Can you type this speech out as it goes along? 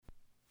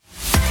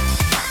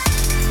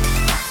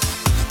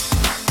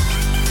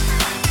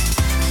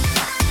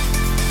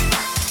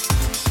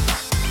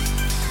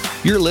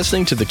You're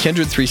listening to the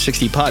Kindred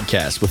 360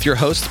 podcast with your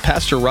hosts,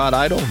 Pastor Rod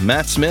Idle,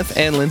 Matt Smith,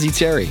 and Lindsay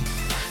Terry.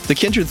 The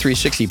Kindred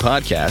 360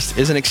 podcast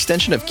is an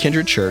extension of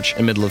Kindred Church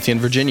in Midlothian,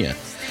 Virginia.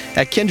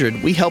 At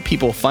Kindred, we help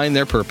people find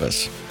their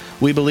purpose.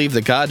 We believe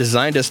that God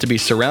designed us to be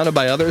surrounded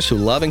by others who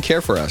love and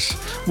care for us.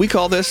 We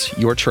call this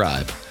your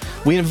tribe.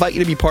 We invite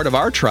you to be part of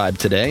our tribe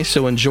today,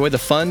 so enjoy the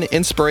fun,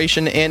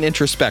 inspiration, and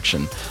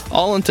introspection,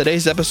 all in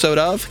today's episode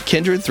of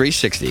Kindred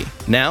 360.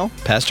 Now,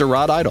 Pastor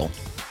Rod Idle.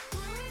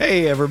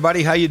 Hey,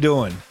 everybody. How you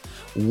doing?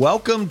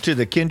 Welcome to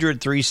the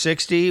Kindred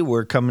 360.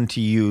 We're coming to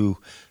you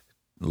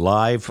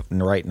live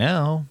right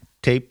now,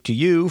 taped to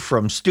you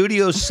from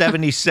Studio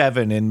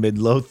 77 in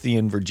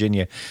Midlothian,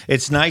 Virginia.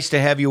 It's nice to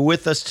have you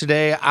with us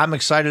today. I'm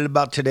excited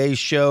about today's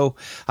show.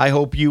 I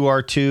hope you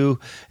are too.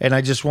 And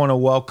I just want to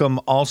welcome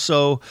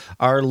also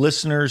our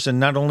listeners in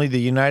not only the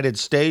United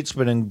States,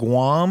 but in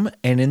Guam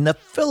and in the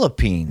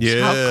Philippines.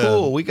 Yeah. How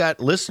cool. We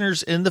got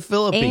listeners in the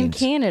Philippines. And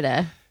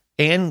Canada.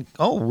 And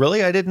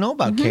really? I didn't know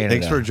about Canada.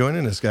 Thanks for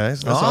joining us,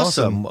 guys. That's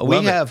awesome.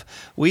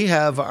 We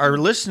have our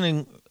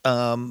listening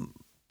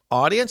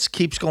audience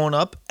keeps going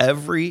up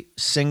every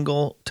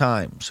single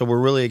time. So we're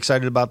really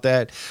excited about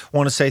that. I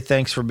want to say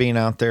thanks for being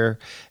out there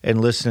and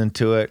listening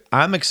to it.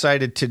 I'm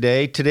excited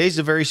today. Today's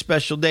a very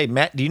special day.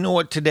 Matt, do you know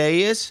what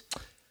today is?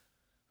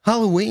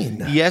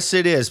 Halloween. Yes,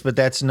 it is, but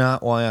that's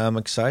not why I'm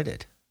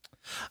excited.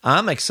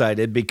 I'm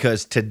excited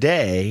because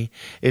today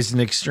is an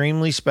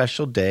extremely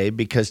special day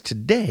because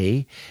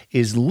today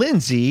is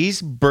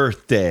Lindsay's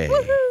birthday.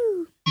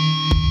 Woohoo!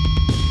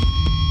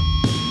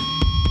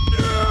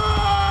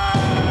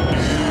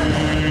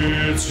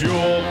 It's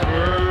your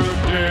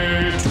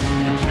birthday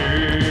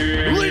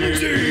today,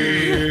 Lindsay.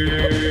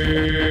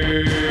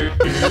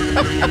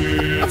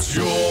 It's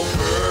your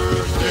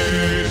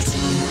birthday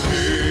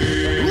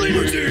today,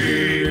 Lindsay.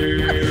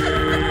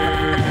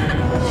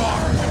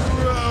 Rock and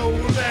roll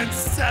and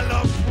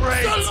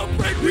celebrate.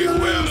 Celebrate, we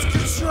will.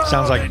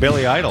 Sounds like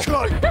Billy Idol.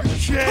 Cut, the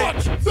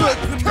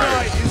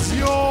night is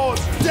yours.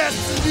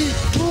 Destiny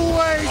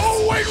waits.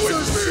 Oh, wait with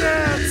me.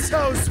 Share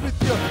toast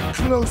with your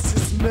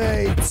closest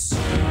mates.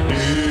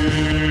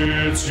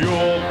 It's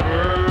your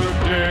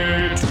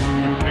birthday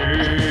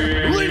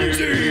today,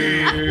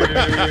 Lindsay.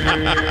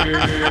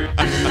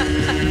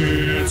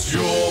 It's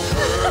your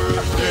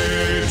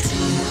birthday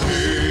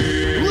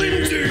today,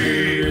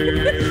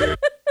 Lindsay.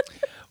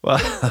 Well,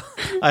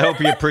 I hope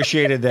you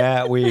appreciated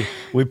that. We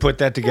put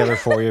that together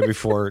for you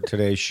before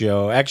today's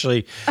show.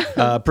 Actually,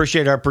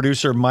 appreciate our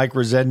producer, Mike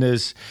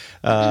Resendez,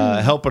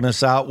 helping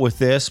us out with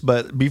this.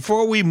 But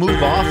before we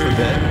move off of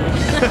it...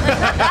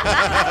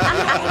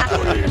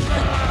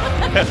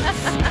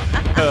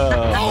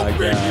 oh, my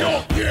Open God.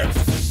 your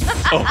gifts.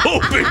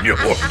 Open your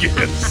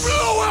gifts.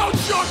 Blow out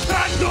your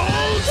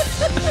candles.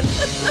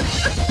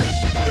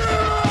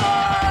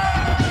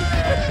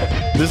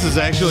 This is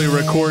actually a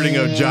recording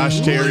of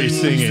Josh Terry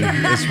singing.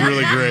 It's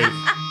really great.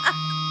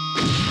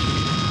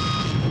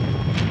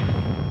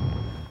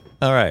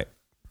 All right.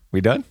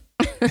 We done?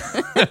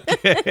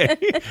 Okay.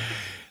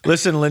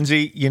 Listen,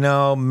 Lindsay, you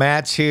know,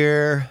 Matt's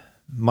here,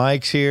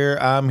 Mike's here,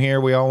 I'm here.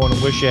 We all want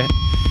to wish you...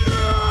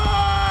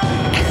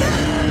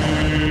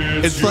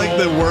 It's like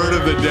the word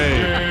of the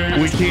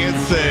day. We can't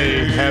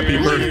say happy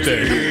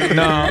birthday.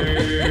 No,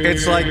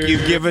 it's like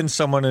you've given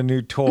someone a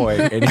new toy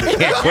and you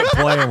can't quit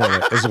playing with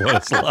it, is what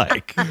it's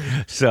like.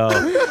 So,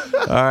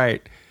 all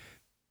right.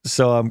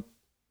 So I'm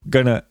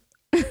going to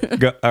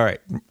go. All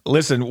right.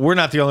 Listen, we're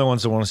not the only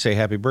ones that want to say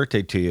happy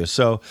birthday to you.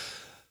 So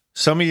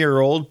some of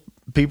your old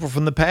people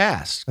from the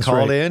past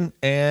called in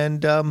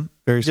and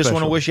Very just want to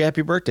special. wish you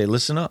happy birthday.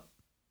 Listen up.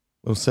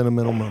 A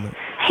sentimental moment.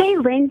 Hey,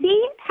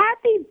 Lindsay,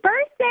 happy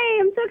birthday.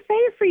 I'm so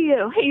excited for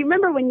you. Hey, you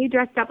remember when you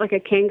dressed up like a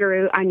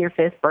kangaroo on your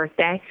 5th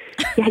birthday?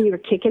 Yeah, and you were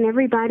kicking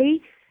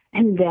everybody,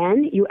 and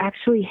then you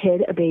actually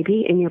hid a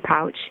baby in your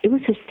pouch. It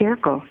was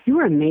hysterical. You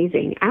were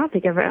amazing. I don't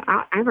think I'm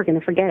ever going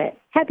to forget it.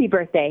 Happy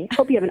birthday.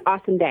 Hope you have an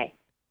awesome day.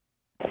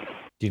 Do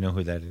you know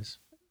who that is?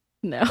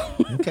 No.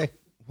 Okay.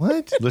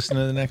 What? Listen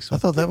to the next I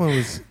one. thought that one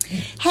was...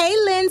 Hey,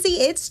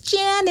 Lindsay, it's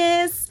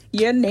Janice,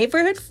 your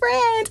neighborhood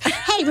friend.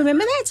 Hey,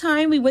 remember that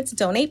time we went to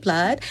donate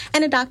blood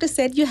and the doctor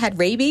said you had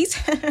rabies?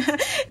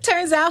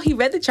 Turns out he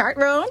read the chart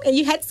wrong and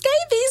you had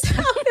scabies. It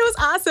was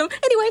awesome.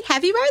 Anyway,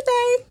 happy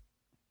birthday.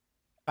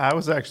 I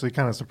was actually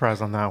kind of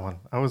surprised on that one.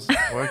 I was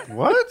like,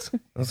 what?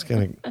 That's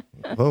kind of...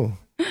 Oh.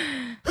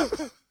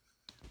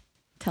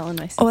 Telling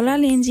myself. Hola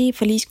Lindsay,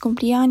 feliz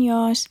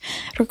cumpleaños.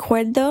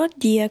 Recuerdo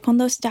día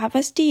cuando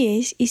estabas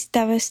 10 y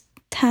estabas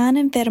tan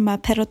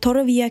enferma, pero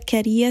todavía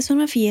querías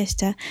una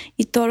fiesta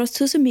y todos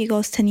tus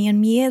amigos tenían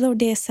miedo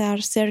de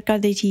estar cerca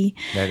de ti.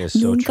 That is so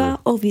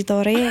Nunca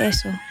olvidaré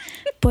eso.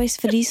 Pues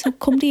feliz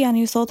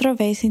cumpleaños otra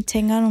vez y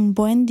tengan un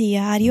buen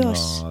día.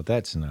 Adiós. Oh,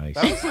 that's nice.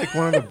 That was like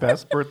one of the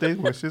best birthday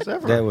wishes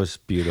ever. That was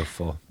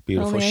beautiful.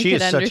 Beautiful. Only I She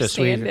could is such a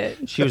understand sweetheart.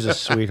 it. She was a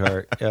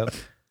sweetheart. Yep.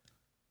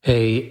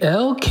 Hey,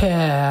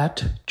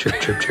 L-Cat. Chirp,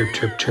 chirp, chirp,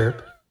 chirp,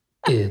 chirp.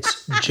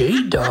 It's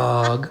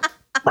J-Dog.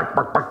 Bark,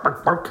 bark, bark,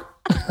 bark, bark.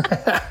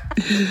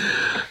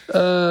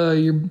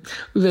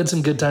 We've had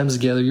some good times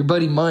together. Your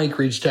buddy Mike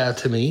reached out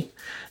to me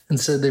and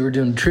said they were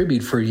doing a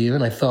tribute for you.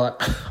 And I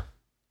thought,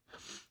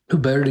 who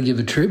better to give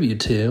a tribute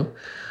to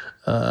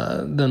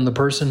than the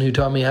person who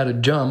taught me how to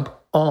jump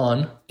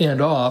on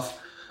and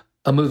off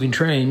a moving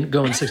train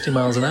going 60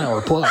 miles an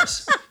hour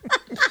plus.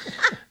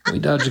 We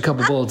dodged a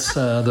couple bullets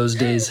those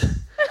days,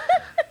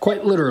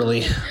 quite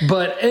literally.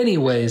 But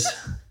anyways,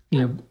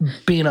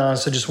 being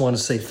honest, I just want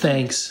to say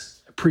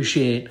thanks.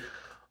 Appreciate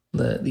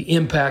the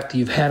impact that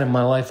you've had in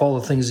my life, all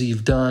the things that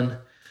you've done.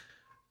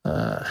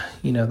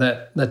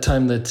 That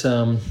time that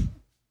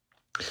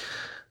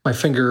my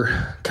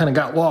finger kind of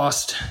got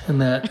lost in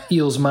that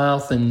eel's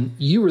mouth, and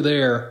you were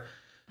there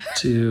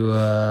to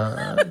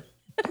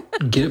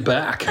get it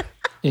back.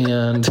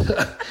 And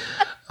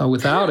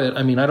without it,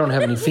 I don't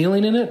have any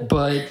feeling in it,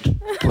 but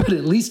at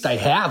least I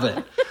have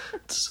it.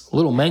 It's a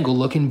little mangled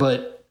looking,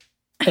 but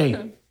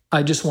hey,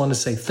 I just want to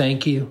say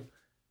thank you.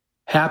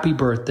 Happy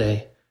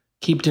birthday.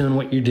 Keep doing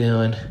what you're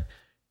doing,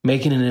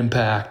 making an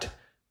impact.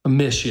 I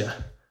miss you.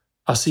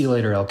 I'll see you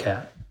later,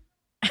 Elcat.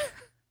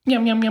 Meow,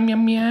 meow, meow, meow,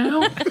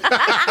 meow.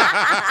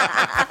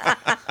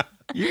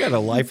 You got a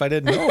life I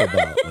didn't know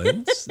about,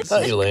 Linz.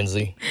 Hey,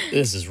 Lindsay.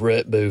 This is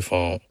Rhett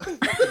Buffon.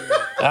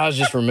 I was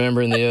just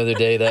remembering the other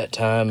day that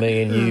time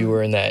me and you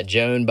were in that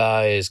Joan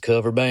Baez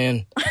cover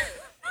band.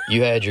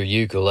 You had your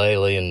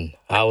ukulele and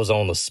I was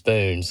on the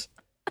spoons.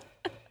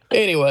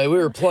 Anyway, we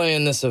were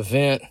playing this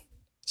event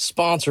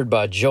sponsored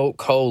by Jolt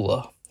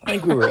Cola. I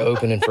think we were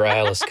opening for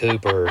Alice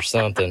Cooper or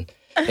something.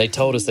 They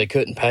told us they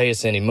couldn't pay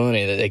us any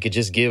money, that they could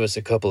just give us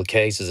a couple of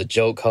cases of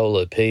Jolt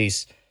Cola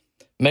apiece.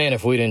 Man,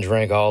 if we didn't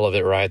drink all of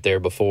it right there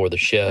before the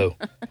show.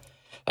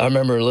 I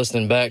remember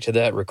listening back to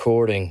that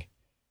recording,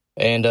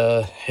 and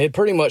it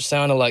pretty much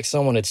sounded like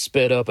someone had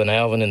sped up an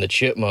Alvin and the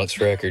Chipmunks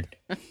record.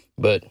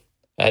 But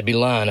I'd be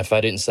lying if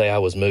I didn't say I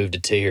was moved to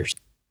tears.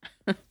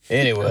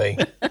 Anyway,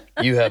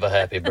 you have a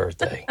happy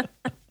birthday.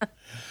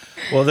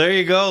 Well, there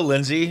you go,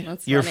 Lindsay.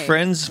 That's Your funny.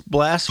 friend's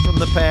blast from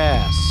the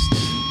past.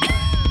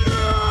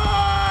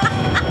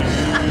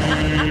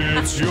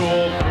 It's your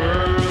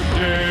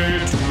birthday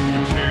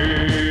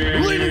today,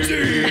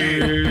 Lindsay.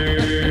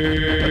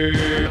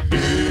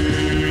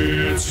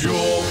 It's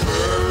your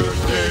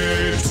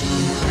birthday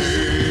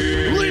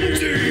today,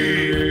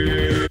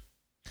 Lindsay.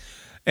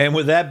 And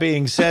with that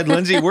being said,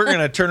 Lindsay, we're going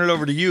to turn it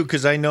over to you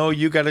because I know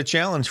you got a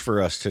challenge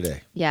for us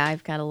today. Yeah,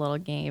 I've got a little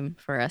game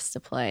for us to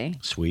play.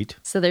 Sweet.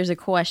 So there's a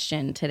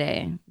question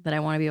today that I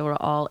want to be able to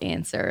all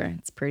answer.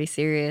 It's pretty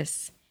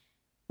serious.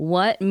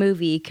 What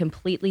movie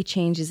completely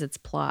changes its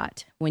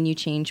plot when you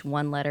change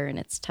one letter in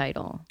its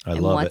title? I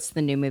and love what's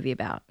the new movie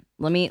about?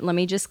 Let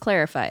me just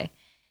clarify.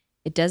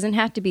 It doesn't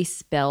have to be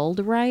spelled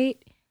right,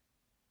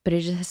 but it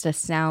just has to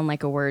sound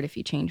like a word if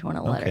you change one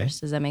of the Okay. letters.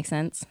 Does that make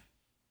sense?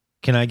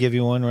 Can I give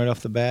you one right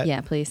off the bat?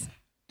 Yeah, please.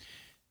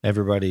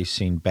 Everybody's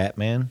seen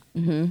Batman.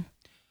 Mm-hmm.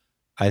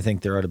 I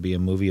think there ought to be a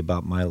movie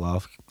about my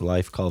life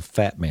called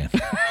Fat Man.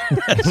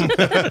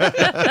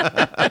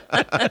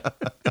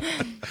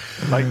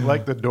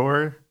 Like the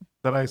door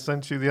that I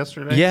sent you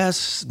yesterday?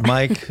 Yes,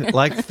 Mike,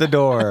 like the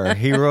door.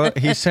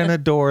 He sent a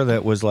door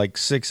that was like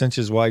 6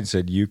 inches wide and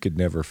said, you could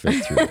never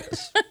fit through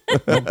this.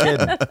 No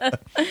kidding.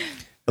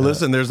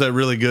 Listen, there's that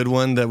really good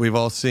one that we've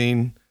all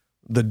seen.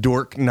 The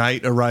Dork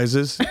Knight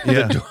Arises.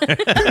 Yeah.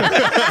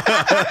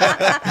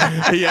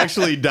 He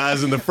actually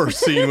dies in the first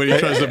scene when he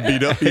tries to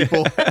beat up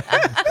people.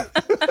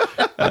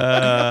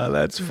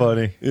 That's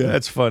funny. Yeah.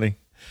 That's funny.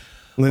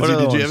 Lindsay,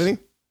 What other did you have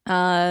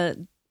ones?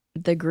 any?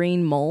 The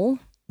Green Mole.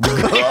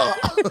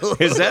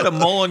 Is that a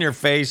mole on your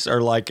face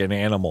or like an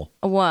animal?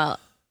 Well,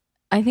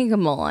 I think a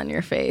mole on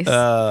your face.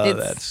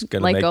 That's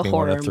gonna like make a me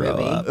horror wanna throw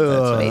movie. up.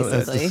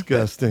 That's basically.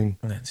 disgusting.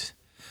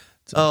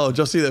 Oh, did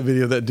y'all see that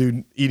video of that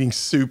dude eating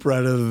soup right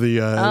out of the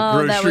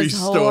that grocery was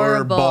store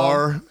horrible.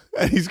 bar?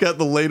 And he's got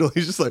the ladle.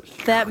 He's just like,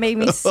 That made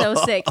me so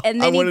sick.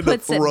 And I then he wanted to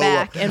puts it throw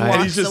back up. and And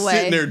walks he's just away.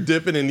 sitting there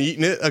dipping and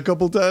eating it a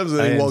couple times,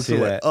 and I then he didn't walks see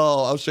away. that.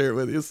 Oh, I'll share it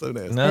with you. It's so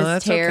nasty. No, It's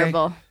that's terrible.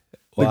 okay.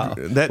 Wow.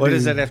 That What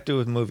does dude- that have to do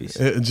with movies?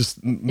 Just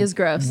It's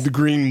gross. the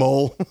green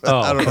mole. Oh,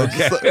 I don't know.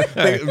 okay.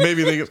 Just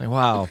maybe think.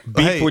 Wow. Beep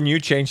Hey, when you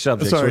change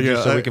subjects, sorry, would you,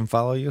 yeah, so we can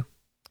follow you.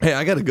 Hey,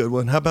 I got a good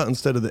one. How about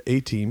instead of the A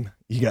team,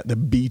 you got the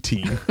B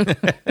team?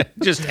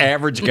 Just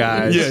average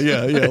guys.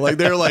 Yeah. Like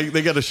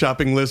they got a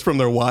shopping list from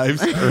their wives,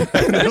 and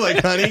they're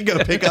like, "Honey, go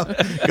pick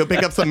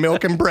up some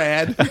milk and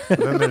bread."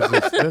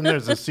 Then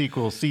there's a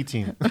sequel, C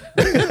Team.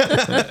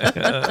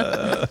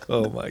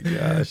 Oh my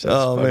gosh. That's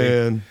Oh funny.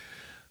 man,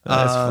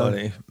 That's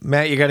funny.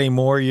 Matt, you got any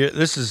more?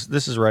 This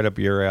is right up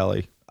your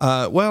alley.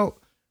 Well,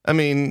 I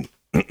mean,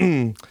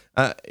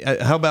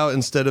 how about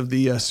instead of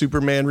the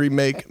Superman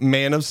remake,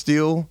 Man of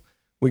Steel,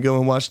 we go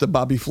and watch the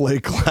Bobby Flay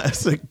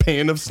classic,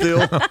 Pan of Steel?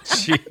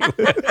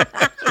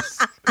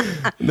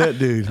 That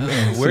dude.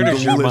 Where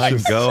does your mind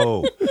delicious-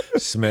 go,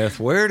 Smith?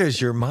 Where does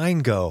your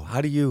mind go?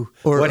 How do you?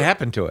 What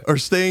happened to it? Or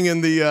staying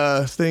in the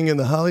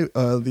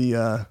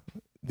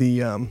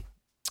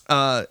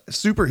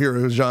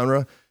superhero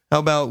genre. How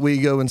about we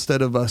go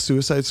instead of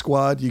Suicide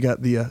Squad? You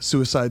got the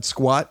Suicide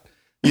Squat.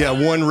 Yeah,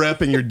 one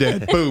rep and you're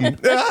dead. Boom.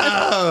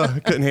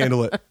 Couldn't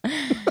handle it.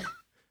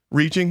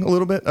 reaching a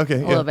little bit?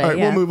 Okay. A little bit, All right,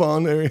 yeah. we'll move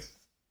on there.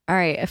 All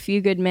right, A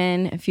Few Good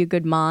Men, A Few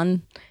Good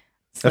Mon.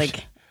 It's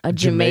like a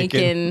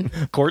Jamaican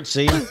court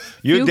scene.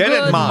 You Few did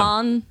it, Good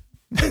Mom.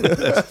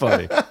 That's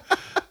funny.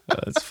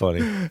 That's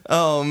funny.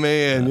 Oh,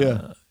 man. Yeah.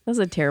 That was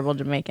a terrible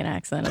Jamaican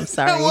accent. I'm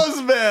sorry. That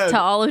was bad. To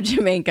all of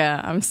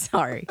Jamaica, I'm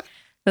sorry.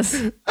 That's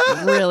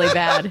really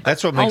bad.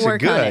 That's what makes I'll it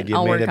work on good. You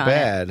I'll made work it on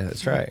bad.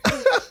 That's right.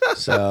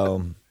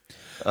 So,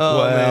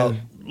 Oh,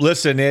 man.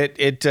 listen,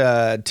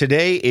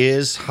 today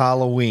is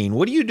Halloween.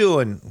 What are you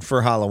doing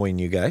for Halloween,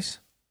 you guys?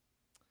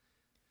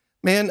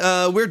 Man,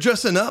 we're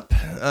dressing up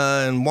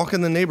and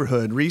walking the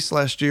neighborhood. Reese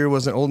last year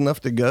wasn't old enough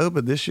to go,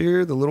 but this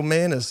year the little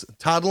man is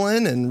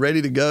toddling and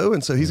ready to go.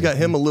 And so he's got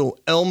him a little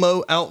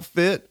Elmo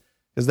outfit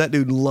because that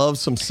dude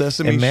loves some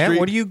Sesame And Matt, Street.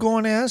 what are you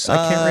going as? I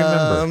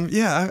can't remember.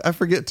 Yeah, I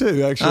forget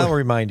too, actually. I'll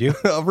remind you.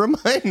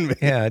 Remind me.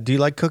 Yeah. Do you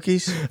like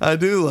cookies? I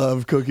do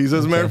love cookies.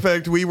 As a matter of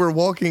fact, we were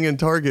walking in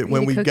Target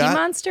when we Cookie got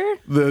Monster?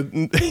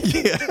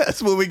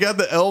 yes, when we got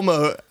the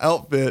Elmo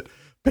outfit.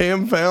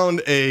 Pam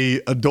found a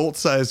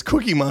adult-sized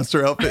Cookie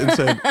Monster outfit and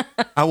said,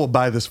 "I will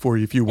buy this for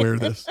you if you wear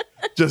this.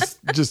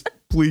 Just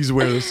please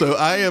wear this." So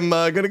I am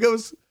gonna go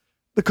as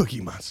the Cookie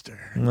Monster.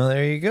 Well,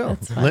 there you go.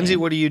 Lindsay,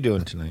 what are you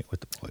doing tonight with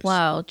the boys?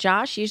 Well,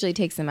 Josh usually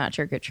takes them out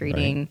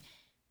trick-or-treating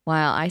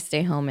while I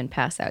stay home and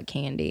pass out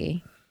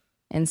candy.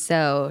 And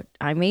so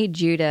I made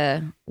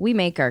Judah, we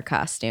make our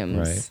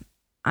costumes. Right.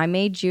 I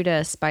made Judah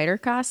a spider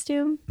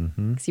costume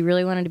because he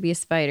really wanted to be a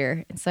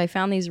spider. And so I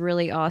found these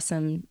really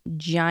awesome,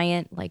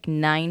 giant, like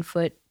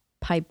 9-foot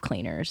pipe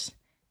cleaners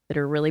that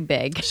are really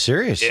big.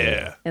 Seriously?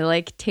 Yeah.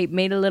 I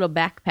made a little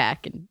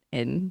backpack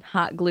and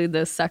hot glued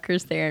those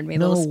suckers there and made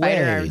No little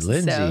spider way, arms. So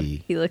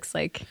Lindsay. he looks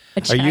like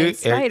a giant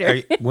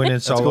spider. When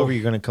it's all cool. over,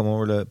 you're going to come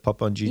over to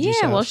Papa and Gigi's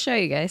Yeah, house? we'll show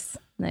you guys.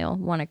 They'll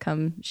want to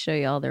come show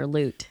you all their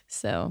loot.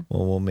 So,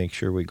 Well, we'll make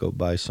sure we go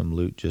buy some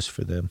loot just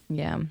for them.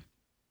 yeah.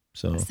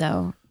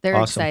 So They're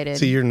Awesome. excited.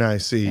 See, you're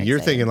nice. See, They're you're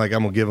excited. thinking like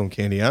I'm gonna give them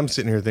candy. I'm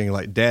sitting here thinking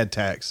like dad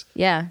tax.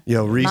 Yeah.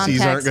 Yo, Reese's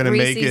Mom aren't gonna tax.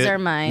 make Reese's it. are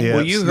mine. Yeah,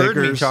 well, you heard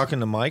me Snickers,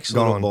 talking to Mike's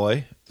gone. little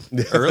boy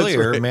That's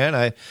earlier, right. man.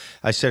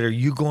 I said, "Are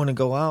you going to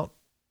go out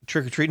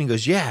trick or treating?" He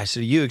goes, "Yeah." I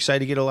said, "Are you excited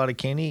to get a lot of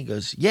candy?" He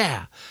goes,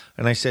 "Yeah."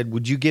 And I said,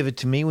 "Would you give it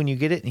to me when you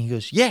get it?" And he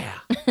goes, "Yeah."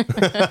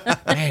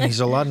 Man, he's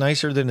a lot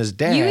nicer than his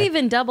dad. You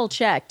even double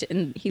checked,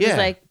 and he was Yeah.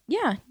 like,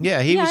 "Yeah,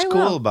 Yeah, he was I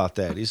cool will." about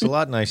that. He's a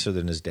lot nicer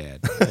than his dad.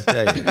 I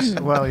tell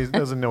you. Well, he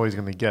doesn't know what he's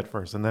going to get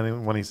first. And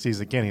then when he sees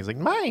the candy, he's like,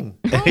 mine.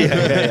 Yeah.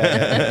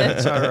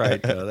 That's all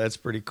right, though. That's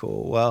pretty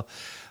cool. Well,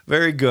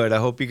 very good. I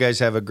hope you guys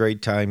have a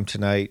great time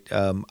tonight.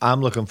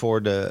 I'm looking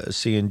forward to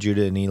seeing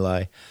Judah and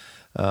Eli.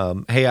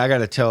 Hey, I got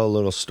to tell a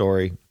little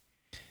story.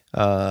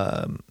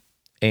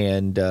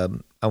 And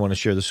I want to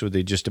share this with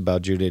you just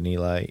about Judah and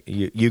Eli.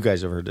 You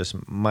guys have heard this.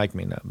 Mike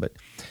may not, but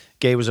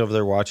Gay was over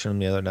there watching them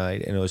the other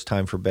night, and it was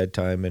time for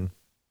bedtime. And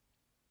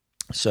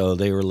so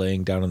they were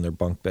laying down in their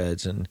bunk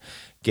beds, and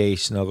Gay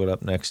snuggled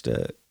up next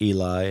to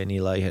Eli, and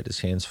Eli had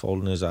his hands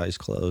folded and his eyes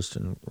closed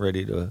and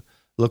ready to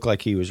look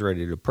like he was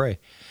ready to pray.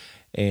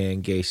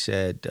 And Gay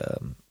said,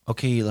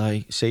 "Okay,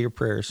 Eli, say your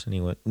prayers." And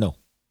he went, "No."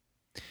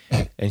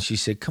 And she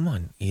said, "Come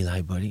on,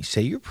 Eli, buddy,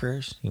 say your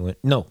prayers." He went,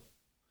 "No."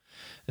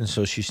 And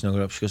so she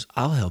snuggled up. She goes,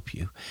 "I'll help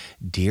you.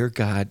 Dear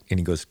God." And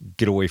he goes,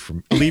 "Get away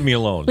from me. Leave me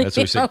alone." That's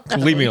what he said.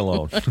 "Leave me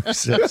alone."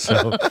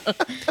 so,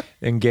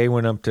 and Gay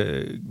went up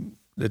to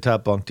the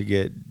top bunk to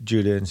get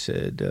Judah and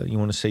said, "You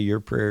want to say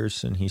your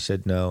prayers?" And he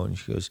said, "No." And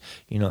she goes,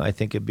 "I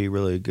think it'd be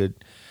really a good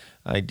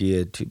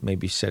idea to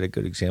maybe set a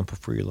good example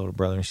for your little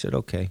brother." And he said,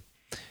 "Okay."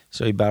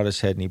 So he bowed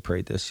his head and he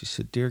prayed this. He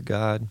said, "Dear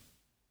God,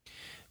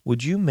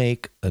 would you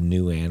make a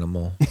new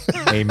animal?"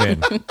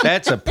 Amen.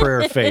 That's a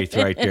prayer of faith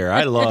right there.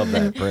 I love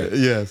that prayer.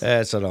 Yes.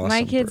 That's an awesome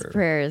My kids' prayer.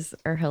 prayers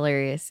are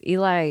hilarious.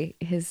 Eli,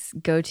 his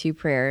go-to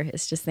prayer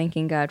is just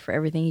thanking God for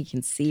everything he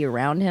can see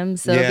around him.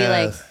 So it'll be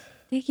like, Yes.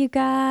 "Thank you,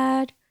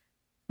 God,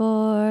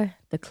 for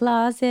the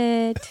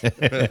closet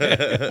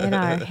and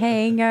our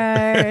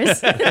hangers."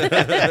 So-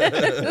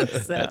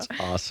 That's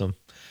awesome.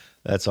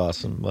 That's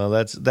awesome. Well,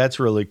 that's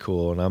really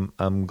cool, and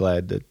I'm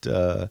glad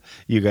that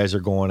you guys are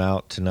going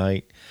out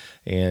tonight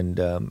and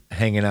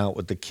hanging out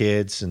with the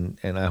kids, and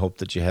I hope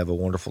that you have a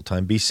wonderful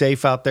time. Be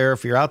safe out there.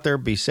 If you're out there,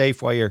 be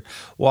safe while you're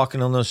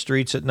walking on those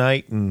streets at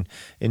night, and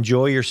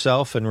enjoy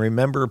yourself. And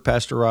remember,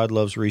 Pastor Rod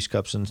loves Reese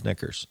Cups and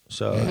Snickers.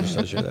 So I just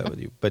want to share that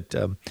with you. But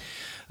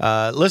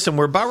listen,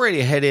 we're about ready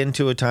to head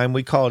into a time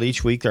we call it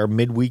each week our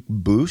midweek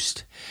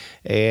boost.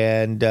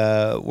 And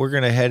we're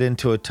going to head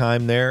into a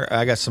time there.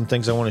 I got some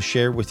things I want to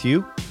share with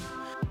you.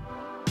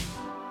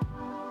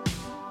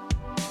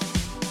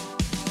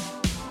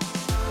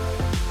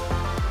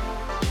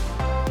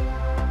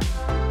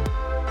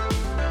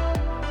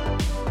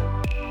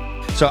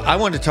 So I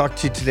want to talk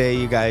to you today,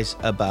 you guys,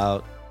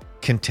 about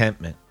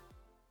contentment.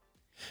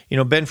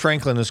 Ben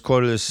Franklin is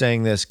quoted as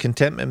saying this: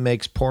 "Contentment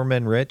makes poor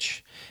men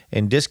rich,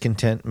 and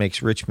discontent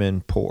makes rich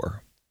men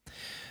poor."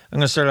 I'm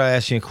going to start out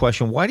asking you a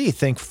question. Why do you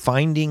think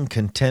finding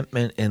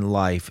contentment in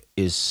life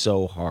is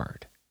so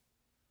hard?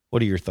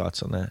 What are your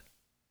thoughts on that?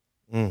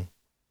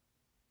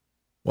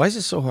 Why is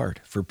it so hard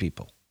for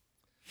people?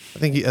 I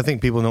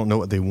think people don't know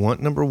what they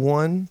want, number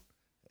one.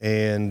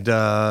 And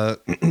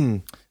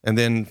and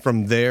then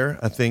from there,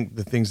 I think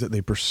the things that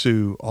they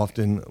pursue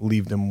often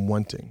leave them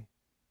wanting.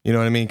 You know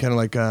what I mean? Kind of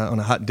like on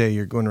a hot day,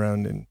 you're going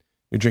around and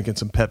you're drinking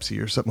some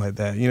Pepsi or something like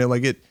that. You know,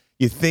 like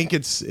you think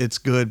it's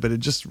good, but it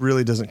just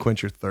really doesn't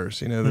quench your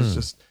thirst. You know, there's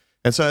just,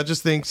 and so I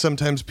just think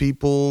sometimes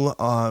people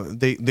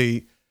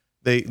they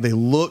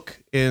look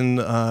in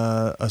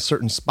a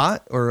certain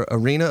spot or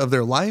arena of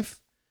their life,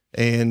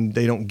 and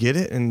they don't get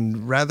it.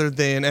 And rather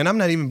than, and I'm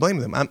not even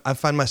blaming them, I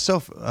find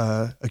myself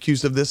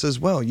accused of this as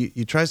well.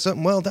 You try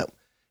something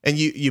and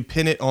you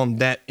pin it on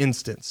that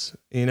instance.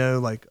 You know,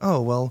 like,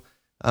 oh well,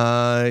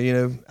 you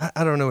know,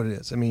 I don't know what it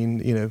is. I mean,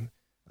 you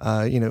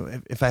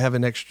know, if I have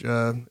an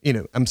extra, you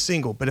know, I'm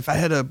single, but if I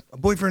had a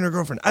boyfriend or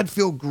girlfriend, I'd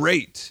feel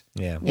great.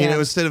 Yeah. You know,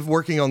 instead of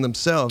working on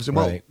themselves. And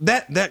well,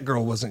 that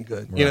girl wasn't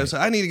good. You know, so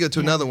I need to go to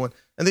another one.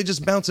 And they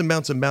just bounce and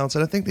bounce and bounce.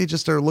 And I think they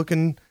just are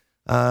looking,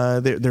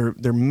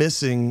 they're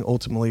missing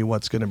ultimately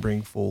what's going to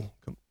bring full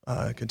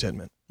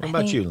contentment. What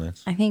about you, Lynn?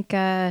 I think,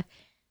 I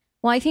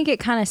think it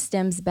kind of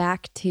stems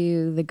back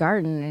to the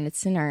garden, and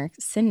it's in our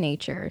sin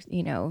nature.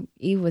 You know,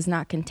 Eve was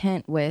not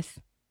content with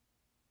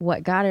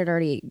what God had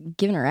already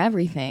given her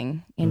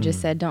everything and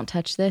just said, don't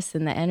touch this.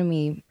 And the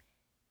enemy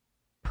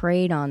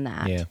preyed on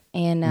that.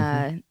 And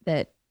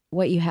that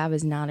what you have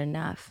is not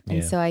enough.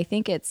 And so I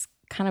think it's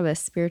kind of a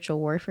spiritual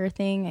warfare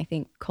thing. I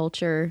think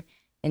culture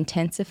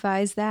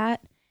intensifies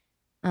that.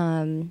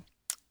 And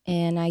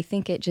I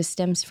think it just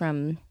stems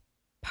from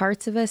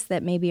parts of us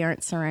that maybe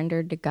aren't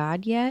surrendered to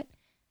God yet,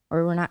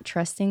 or we're not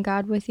trusting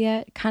God with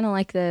yet. Kind of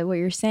like what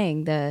you're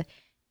saying,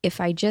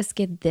 if I just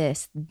get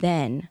this,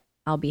 then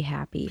I'll be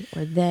happy,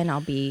 or then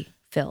I'll be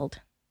filled.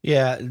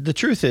 Yeah, the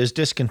truth is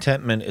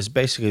discontentment is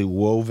basically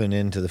woven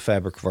into the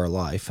fabric of our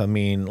life. I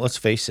mean, let's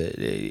face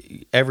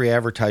it, every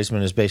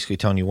advertisement is basically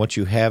telling you what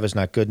you have is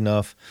not good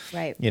enough.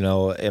 Right. You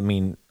know, I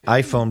mean,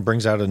 iPhone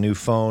brings out a new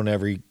phone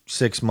every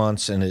 6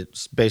 months, and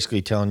it's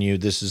basically telling you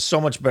this is so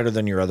much better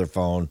than your other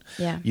phone.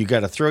 Yeah. You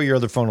got to throw your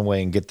other phone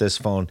away and get this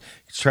phone.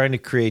 It's trying to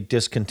create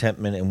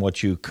discontentment in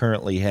what you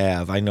currently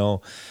have. I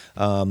know,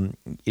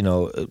 you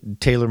know,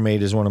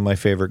 TaylorMade is one of my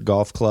favorite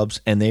golf clubs,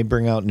 and they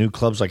bring out new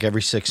clubs like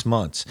every 6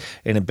 months.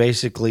 And it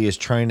basically is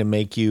trying to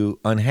make you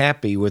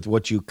unhappy with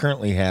what you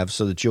currently have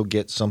so that you'll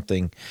get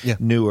something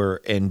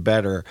newer and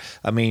better.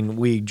 I mean,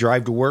 we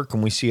drive to work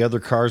and we see other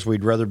cars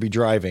we'd rather be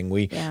driving.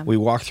 We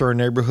walk through our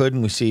neighborhood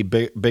and we see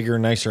bigger,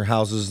 nicer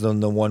houses than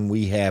the one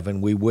we have,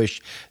 and we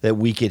wish that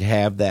we could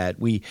have that.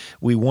 We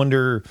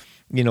wonder,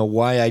 you know,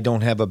 why I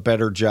don't have a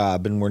better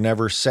job, and we're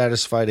never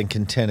satisfied and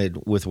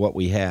contented with what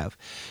we have.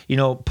 You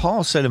know,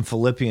 Paul said in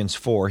Philippians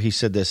 4, he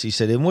said this, he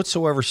said, in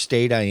whatsoever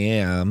state I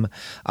am,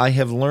 I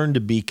have learned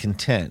to be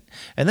content.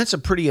 And that's a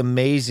pretty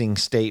amazing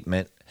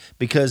statement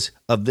because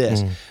of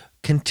this.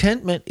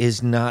 Contentment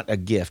is not a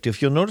gift.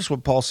 If you'll notice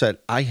what Paul said,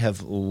 I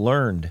have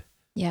learned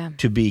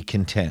to be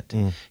content.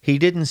 He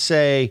didn't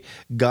say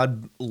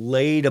God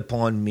laid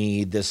upon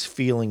me this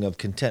feeling of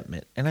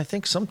contentment. And I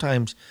think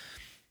sometimes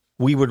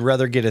we would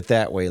rather get it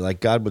that way,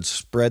 like God would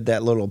spread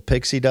that little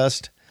pixie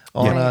dust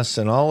on us,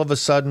 and all of a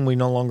sudden we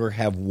no longer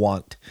have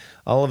want.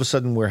 All of a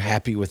sudden we're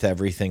happy with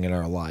everything in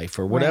our life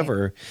or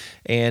whatever.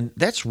 And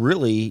that's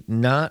really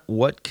not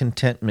what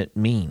contentment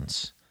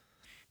means.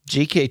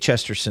 G.K.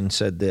 Chesterton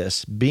said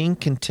this, being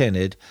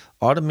contented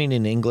ought to mean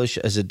in English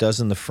as it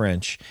does in the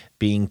French,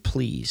 being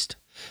pleased.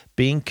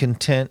 Being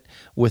content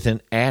with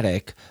an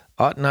attic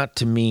ought not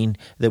to mean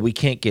that we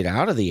can't get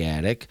out of the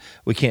attic,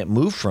 we can't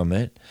move from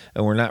it,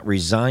 and we're not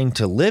resigned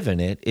to live in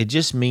it. It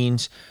just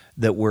means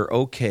that we're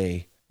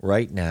okay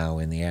right now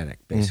in the attic,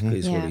 basically,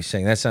 is what he's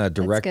saying. That's not a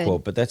direct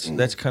quote, but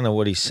that's kind of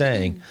what he's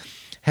saying.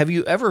 Have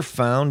you ever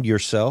found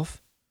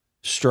yourself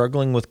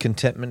struggling with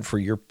contentment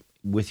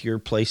with your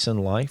place in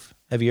life?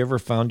 Have you ever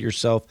found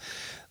yourself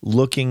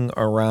looking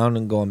around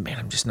and going, man,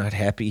 I'm just not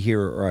happy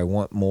here, or I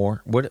want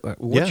more?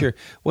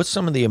 What's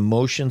some of the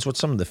emotions,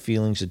 what's some of the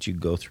feelings that you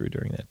go through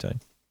during that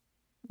time?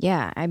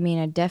 Yeah, I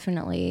mean,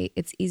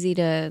 it's easy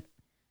to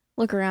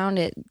look around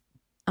at,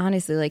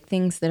 honestly, like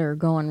things that are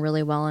going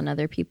really well in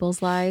other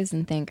people's lives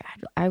and think,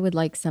 I would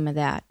like some of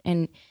that,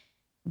 and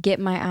get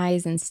my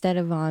eyes, instead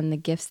of on the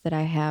gifts that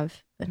I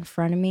have in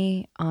front of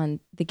me,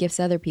 on the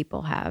gifts other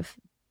people have,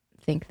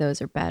 think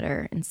those are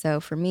better. And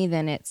so for me,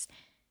 then it's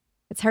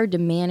hard to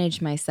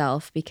manage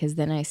myself, because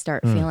then I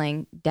start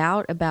feeling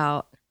doubt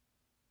about,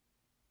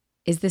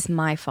 is this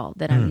my fault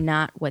that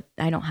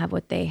I don't have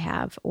what they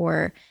have?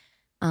 Or,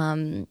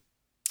 you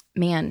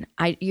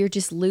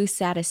just lose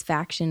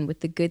satisfaction with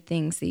the good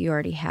things that you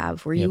already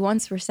have. Where you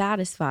once were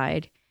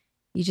satisfied,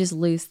 you just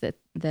lose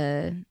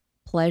the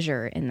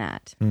pleasure in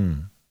that.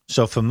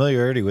 So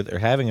familiarity with, or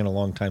having it a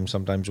long time,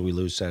 sometimes we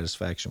lose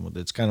satisfaction with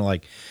it. It's kind of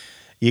like,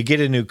 you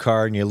get a new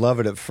car and you love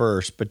it at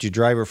first, but you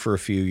drive it for a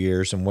few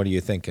years, and what are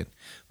you thinking?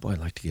 Boy, I'd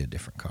like to get a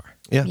different car.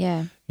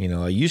 Yeah. You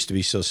know, I used to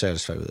be so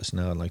satisfied with this.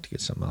 Now I'd like to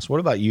get something else. What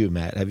about you,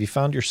 Matt? Have you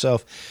found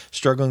yourself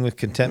struggling with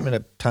contentment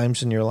at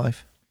times in your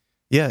life?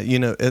 Yeah, you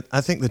know,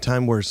 I think the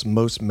time where it's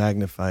most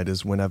magnified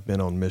is when I've been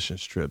on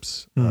missions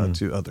trips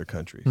to other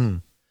countries.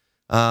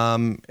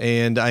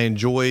 And I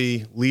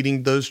enjoy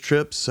leading those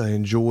trips. I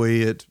enjoy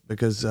it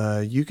because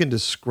you can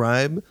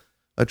describe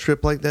a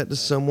trip like that to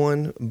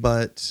someone,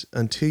 but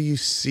until you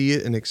see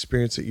it and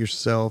experience it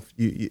yourself,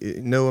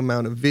 no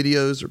amount of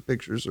videos or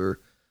pictures or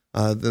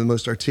the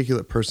most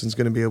articulate person is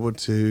going to be able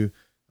to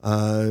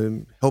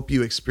help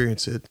you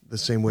experience it the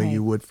same way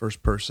you would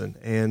first person.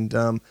 And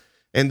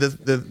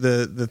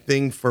the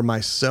thing for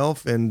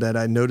myself, and that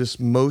I notice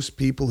most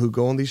people who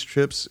go on these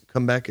trips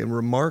come back and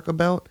remark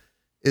about,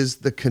 is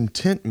the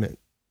contentment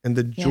and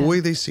the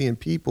joy they see in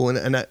people.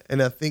 And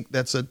I think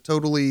that's a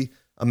totally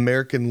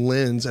American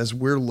lens as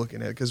we're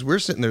looking at it, because we're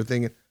sitting there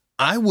thinking,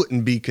 I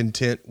wouldn't be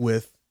content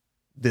with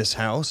this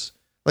house.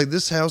 Like,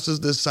 this house is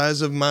the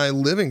size of my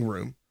living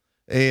room,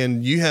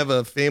 and you have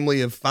a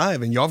family of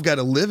 5 and y'all have got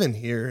to live in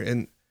here.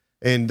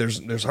 And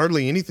there's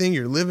hardly anything.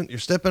 You're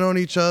stepping on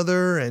each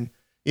other, and,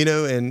 you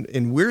know,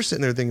 and we're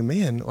sitting there thinking,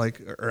 man, like,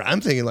 or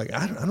I'm thinking like,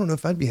 I don't know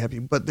if I'd be happy,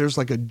 but there's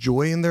like a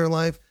joy in their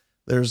life.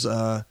 There's,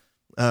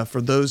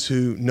 for those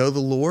who know the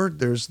Lord,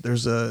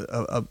 there's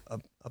a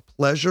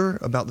pleasure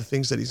about the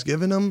things that He's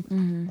given them.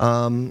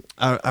 Mm-hmm.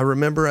 I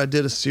remember I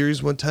did a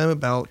series one time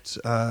about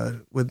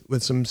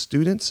with some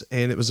students,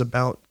 and it was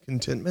about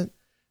contentment.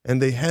 And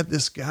they had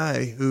this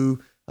guy who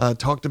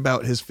talked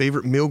about his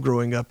favorite meal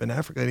growing up in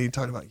Africa, and he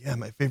talked about,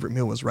 my favorite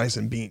meal was rice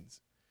and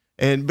beans,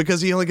 and because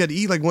he only got to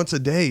eat like once a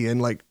day,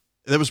 and like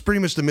that was pretty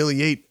much the meal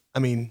he ate. I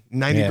mean,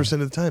 90% of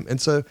the time.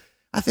 And so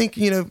I think,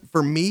 you know,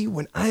 for me,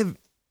 when I've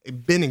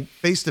been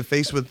face to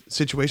face with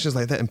situations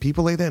like that and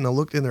people like that, and I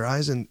looked in their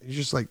eyes, and it's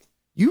just like,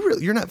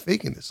 you're not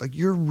faking this. Like,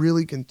 you're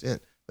really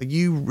content. Like,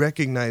 you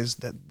recognize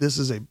that this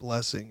is a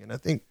blessing. And I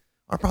think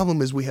our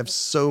problem is we have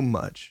so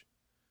much,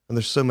 and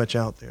there's so much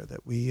out there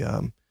that we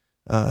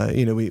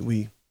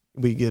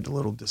get a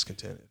little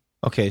discontented.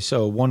 Okay,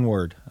 so one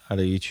word out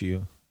of each of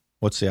you.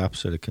 What's the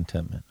opposite of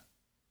contentment?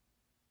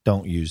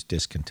 Don't use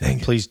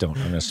discontent. Please don't.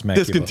 I'm going to smack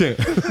discontent.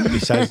 you. Discontent.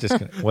 Besides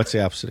discontent, what's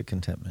the opposite of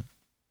contentment?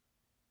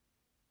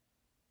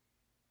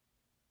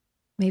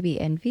 Maybe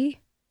envy.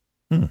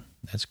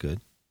 That's good.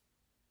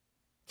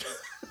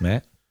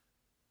 Matt?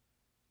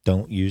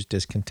 Don't use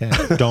discontent.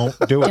 Don't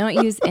do it.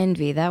 Don't use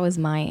envy. That was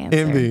my answer.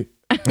 Envy.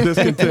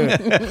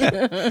 Discontent.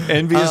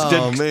 Envy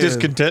is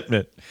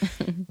discontentment.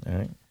 All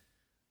right.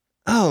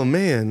 Oh,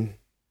 man.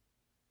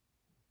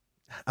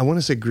 I want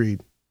to say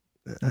greed.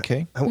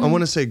 Okay. I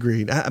want to say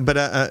greed, but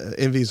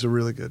envy is a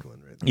really good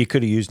one. Right there. You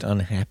could have used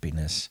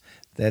unhappiness.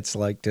 That's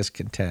like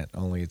discontent,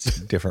 only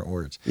it's different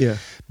words. Yeah.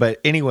 But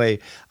anyway,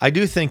 I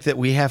do think that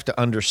we have to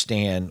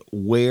understand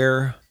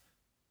where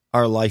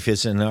our life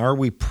is, and are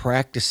we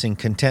practicing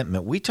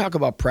contentment? We talk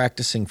about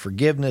practicing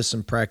forgiveness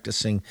and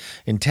practicing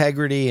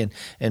integrity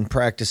and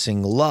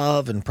practicing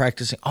love and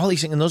practicing all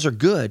these things, and those are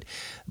good.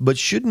 But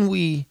shouldn't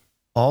we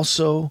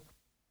also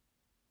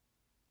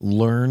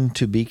learn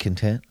to be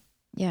content?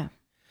 Yeah.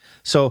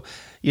 So,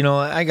 you know,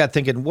 I got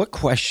thinking, what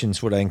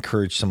questions would I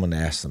encourage someone to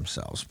ask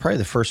themselves? Probably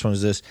the first one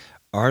is this: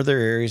 are there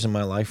areas in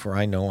my life where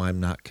I know I'm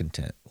not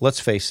content? Let's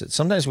face it,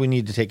 sometimes we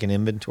need to take an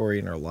inventory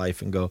in our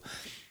life and go,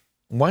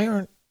 why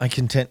aren't I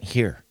content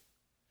here?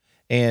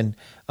 And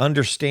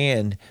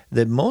understand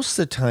that most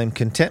of the time,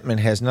 contentment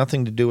has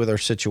nothing to do with our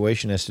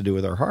situation, it has to do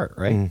with our heart,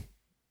 right?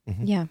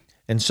 Mm-hmm. Yeah.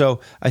 And so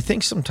I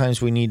think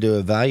sometimes we need to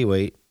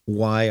evaluate,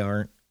 why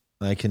aren't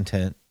I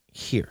content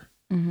here?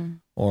 Mm-hmm.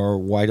 Or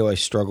why do I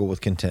struggle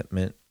with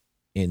contentment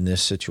in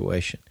this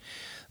situation?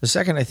 The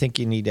second, I think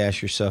you need to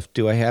ask yourself,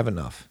 do I have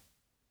enough?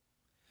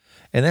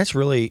 And that's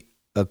really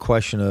a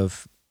question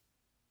of,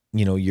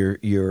 you know,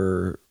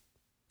 your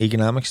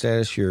economic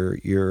status,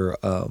 your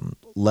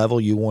level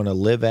you want to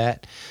live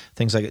at,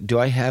 things like that. Do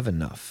I have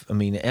enough? I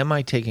mean, am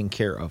I taken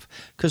care of?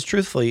 Because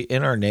truthfully,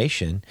 in our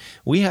nation,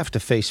 we have to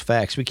face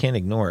facts. We can't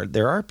ignore it.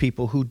 There are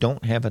people who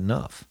don't have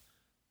enough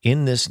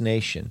in this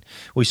nation.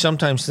 We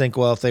sometimes think,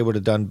 well, if they would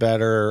have done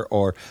better,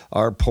 or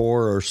our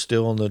poor are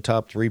still in the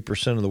top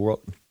 3% of the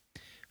world.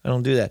 I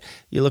don't do that.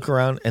 You look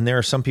around, and there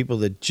are some people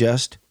that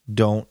just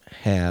don't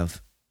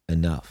have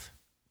enough.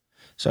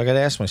 So I got to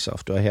ask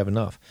myself, do I have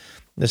enough?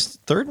 This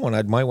third one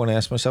I might want to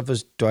ask myself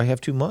is, do I have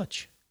too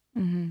much?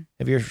 Mm-hmm.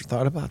 Have you ever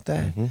thought about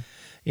that? Mm-hmm.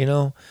 You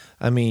know,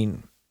 I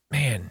mean,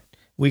 man,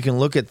 we can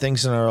look at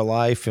things in our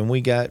life, and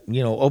we got,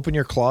 you know, open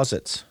your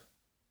closets,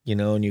 you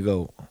know, and you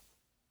go,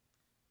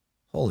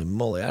 holy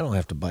moly, I don't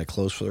have to buy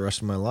clothes for the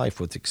rest of my life,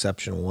 with the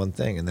exception of one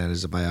thing, and that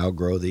is if I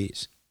outgrow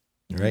these,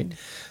 right? Mm-hmm.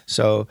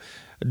 So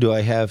do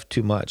I have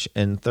too much?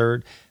 And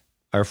third,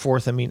 or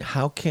fourth, I mean,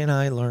 how can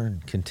I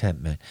learn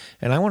contentment?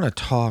 And I want to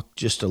talk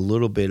just a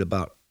little bit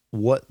about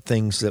what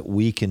things that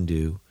we can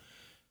do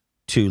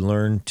to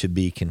learn to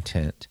be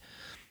content.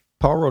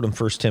 Paul wrote in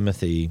 1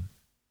 Timothy,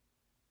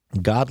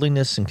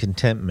 godliness and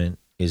contentment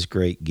is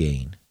great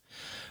gain.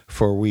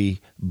 For we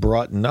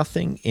brought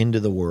nothing into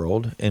the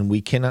world, and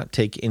we cannot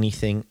take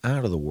anything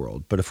out of the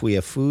world. But if we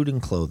have food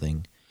and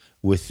clothing,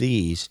 with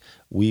these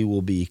we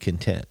will be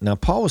content. Now,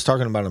 Paul was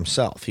talking about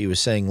himself. He was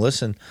saying,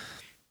 listen,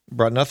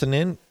 brought nothing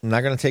in, I'm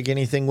not going to take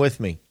anything with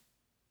me.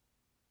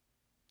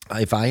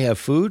 If I have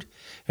food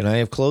and I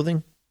have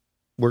clothing,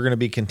 we're going to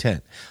be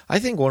content. I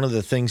think one of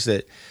the things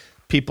that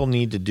people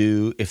need to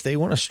do if they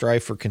want to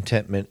strive for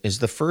contentment is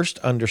the first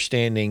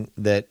understanding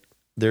that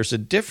there's a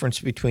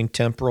difference between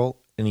temporal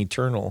and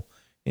eternal,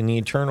 and the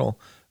eternal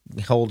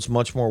holds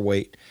much more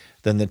weight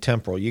than the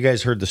temporal. You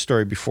guys heard the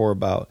story before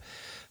about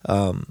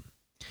the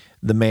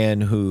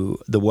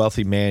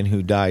wealthy man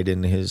who died,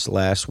 and his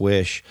last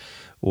wish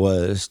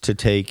was to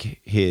take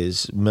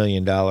his $1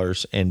 million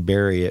and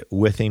bury it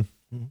with him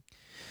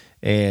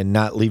and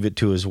not leave it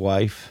to his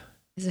wife.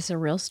 Is this a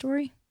real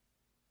story?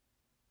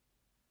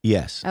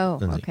 Yes. Oh,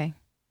 Lindsay. okay.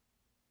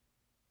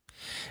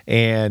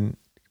 And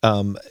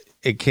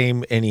it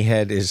came, and he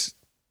had his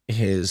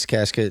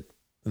casket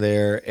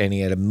there, and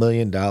he had $1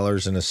 million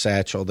in a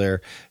satchel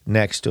there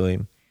next to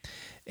him.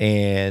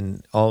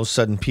 And all of a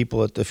sudden,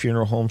 people at the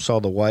funeral home saw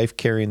the wife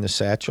carrying the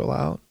satchel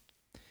out,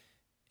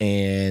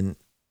 and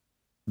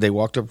they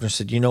walked up and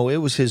said, it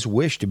was his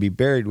wish to be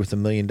buried with $1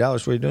 million.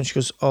 What are you doing? She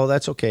goes, oh,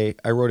 that's okay.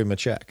 I wrote him a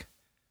check.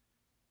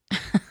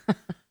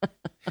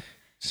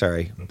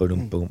 Sorry.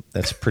 Boom, boom.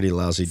 That's a pretty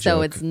lousy joke.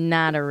 So it's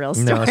not a real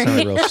story. No, it's not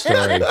a real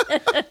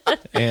story.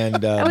 And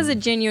that was a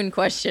genuine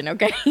question,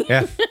 okay?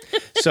 Yeah.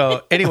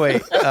 So anyway,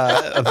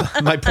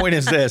 my point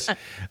is this.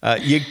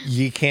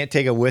 You can't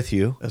take it with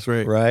you. That's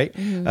right. Right?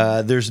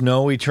 Mm-hmm. There's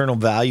no eternal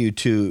value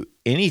to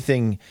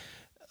anything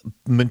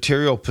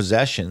material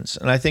possessions.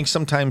 And I think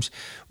sometimes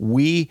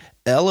we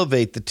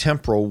elevate the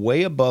temporal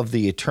way above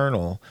the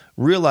eternal,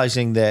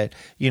 realizing that,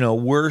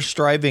 we're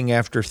striving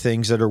after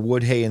things that are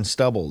wood, hay, and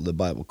stubble, the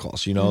Bible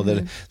calls,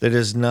 that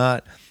is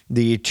not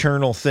the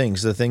eternal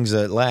things, the things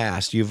that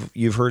last.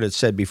 You've heard it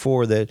said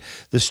before that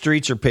the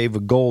streets are paved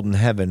with gold in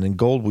heaven, and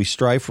gold we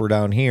strive for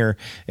down here,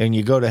 and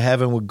you go to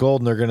heaven with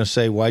gold, and they're going to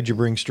say, why'd you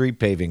bring street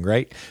paving,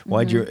 right?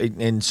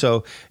 And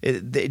so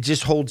it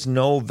just holds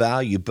no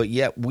value, but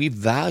yet we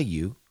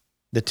value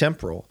the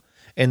temporal,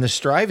 and the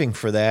striving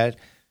for that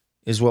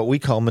is what we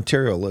call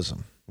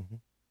materialism. Mm-hmm.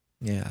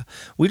 Yeah,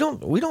 we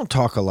don't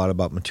talk a lot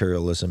about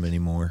materialism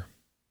anymore,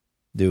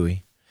 do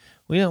we?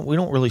 We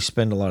don't really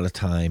spend a lot of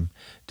time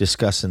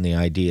discussing the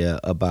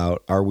idea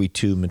about, are we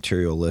too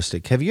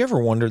materialistic? Have you ever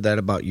wondered that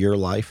about your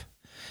life?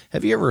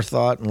 Have you ever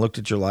thought and looked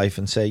at your life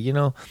and say, you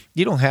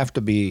don't have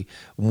to be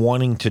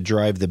wanting to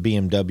drive the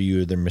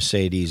BMW or the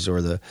Mercedes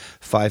or the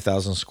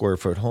 5,000 square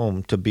foot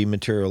home to be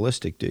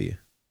materialistic, do you?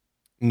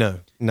 No,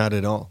 not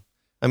at all.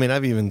 I mean,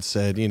 I've even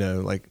said,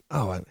 like,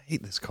 oh, I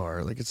hate this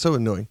car. Like, it's so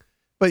annoying.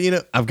 But,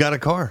 I've got a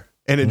car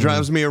and it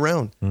drives me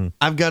around.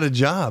 I've got a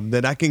job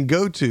that I can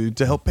go to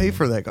help pay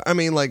for that car. I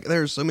mean, like,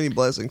 there's so many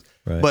blessings.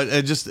 Right. But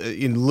just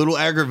little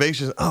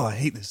aggravations. Oh, I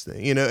hate this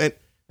thing, and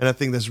I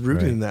think that's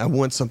rooted in that. I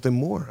want something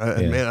more.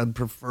 Man, I'd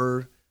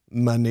prefer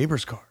my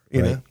neighbor's car,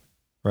 you know?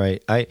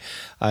 Right. I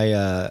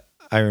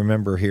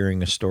remember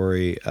hearing a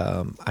story.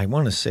 I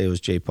want to say it was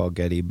J. Paul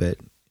Getty, but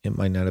it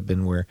might not have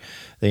been, where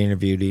they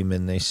interviewed him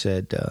and they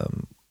said,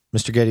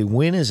 Mr. Getty,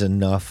 when is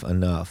enough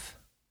enough?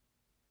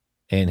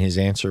 And his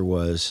answer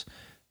was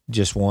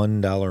just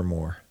 $1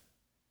 more.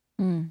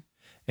 And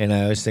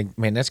I always think,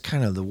 man, that's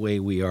kind of the way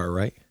we are,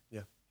 right?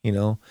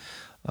 Yeah.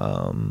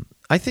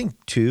 I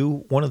think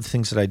too, one of the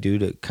things that I do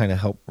to kind of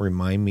help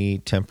remind me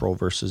temporal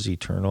versus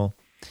eternal,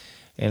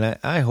 and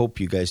I hope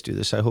you guys do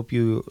this. I hope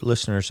you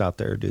listeners out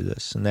there do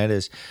this. And that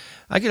is,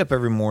 I get up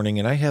every morning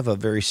and I have a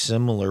very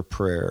similar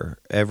prayer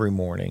every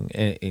morning.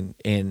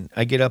 And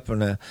I get up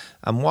and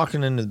I'm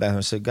walking into the bathroom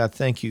and say, God,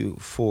 thank you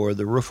for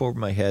the roof over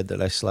my head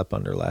that I slept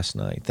under last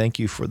night. Thank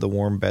you for the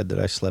warm bed that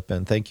I slept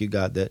in. Thank you,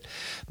 God, that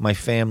my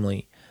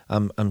family,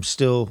 I'm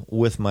still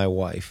with my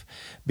wife,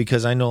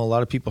 because I know a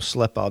lot of people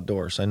slept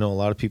outdoors. I know a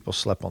lot of people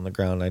slept on the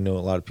ground. I know a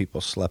lot of people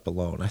slept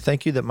alone. I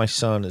thank you that my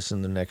son is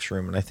in the next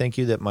room, and I thank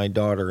you that my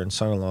daughter and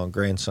son-in-law and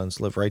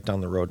grandsons live right down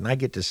the road, and I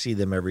get to see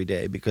them every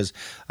day, because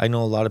I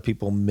know a lot of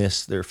people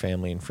miss their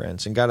family and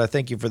friends. And God, I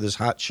thank you for this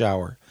hot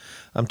shower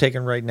I'm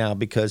taking right now,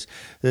 because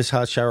this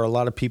hot shower, a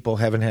lot of people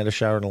haven't had a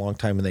shower in a long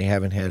time, and they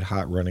haven't had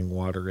hot running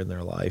water in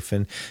their life.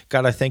 And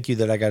God, I thank you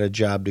that I got a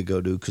job to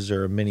go do, because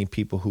there are many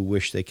people who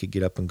wish they could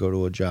get up and go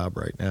to a job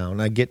right now.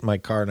 And I get in my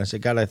car and I say,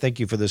 God, I thank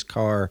you for this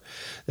car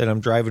that I'm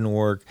driving to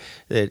work,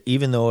 that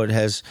even though it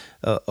has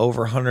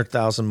over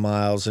 100,000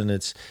 miles and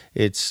it's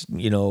I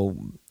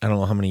don't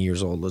know how many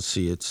years old. Let's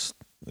see, it's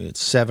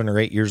 7 or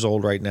 8 years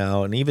old right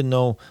now. And even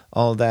though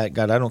all of that,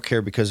 God, I don't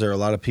care, because there are a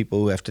lot of people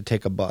who have to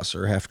take a bus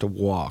or have to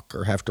walk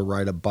or have to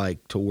ride a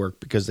bike to work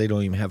because they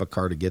don't even have a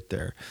car to get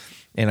there.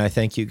 And I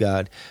thank you,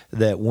 God,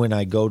 that when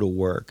I go to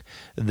work,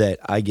 that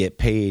I get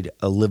paid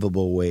a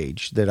livable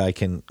wage, that I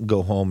can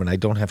go home and I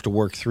don't have to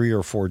work 3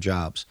 or 4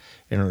 jobs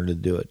in order to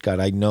do it.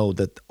 God, I know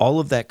that all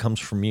of that comes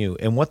from you.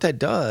 And what that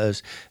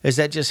does is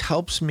that just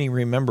helps me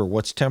remember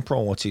what's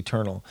temporal and what's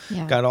eternal.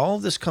 Yeah. God, all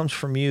of this comes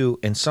from you,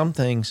 and some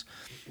things,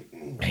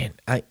 man,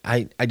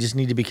 I just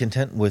need to be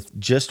content with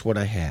just what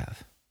I have.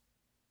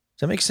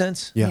 Does that make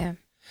sense? Yeah.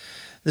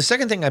 The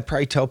second thing I'd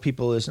probably tell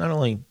people is not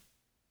only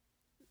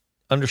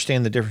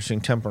understand the difference between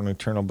temporal and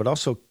eternal, but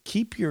also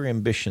keep your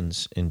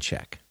ambitions in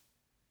check.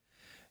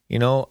 You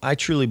know, I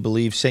truly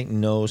believe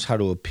Satan knows how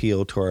to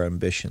appeal to our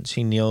ambitions.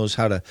 He knows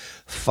how to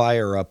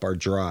fire up our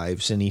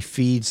drives, and he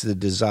feeds the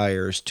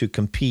desires to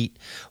compete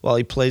while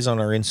he plays on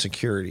our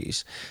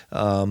insecurities.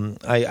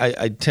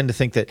 I tend to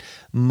think that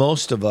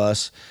most of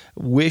us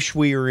wish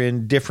we were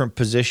in different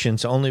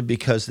positions only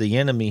because the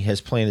enemy has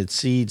planted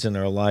seeds in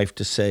our life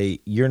to say,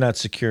 you're not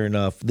secure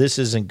enough, this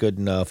isn't good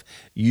enough,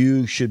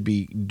 you should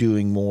be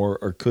doing more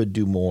or could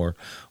do more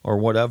or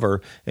whatever,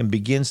 and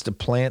begins to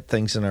plant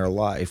things in our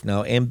life.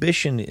 Now,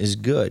 ambition is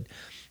good,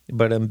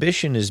 but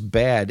ambition is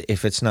bad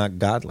if it's not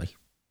godly.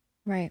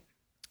 Right.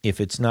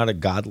 If it's not a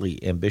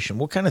godly ambition.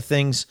 What kind of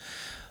motivators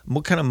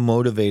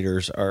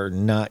are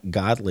not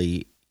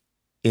godly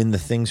in the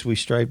things we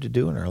strive to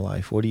do in our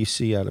life? What do you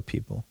see out of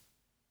people?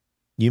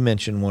 You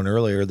mentioned one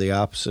earlier, the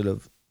opposite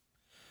of...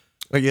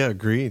 Yeah,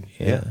 agreed.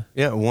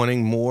 Yeah,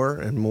 wanting more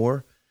and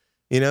more.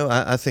 You know,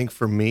 I think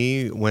for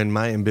me, when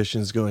my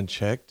ambitions go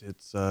unchecked,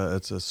 it's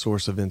a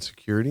source of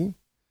insecurity.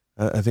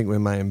 I think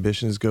when my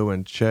ambitions go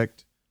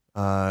unchecked,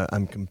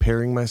 I'm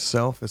comparing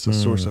myself. It's a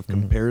source of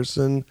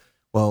comparison.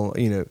 Well,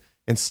 you know,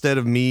 instead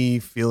of me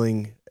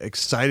feeling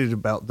excited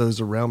about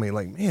those around me,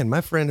 like, man, my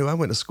friend who I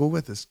went to school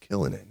with is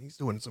killing it. He's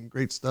doing some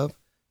great stuff.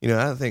 You know,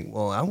 I think,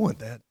 well, I want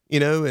that,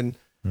 you know,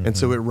 and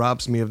so it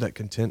robs me of that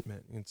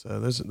contentment. And so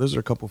those are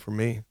a couple for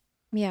me.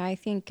 Yeah, I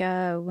think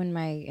when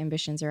my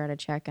ambitions are out of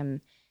check,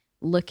 I'm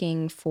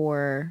looking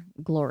for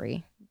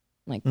glory.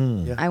 Like,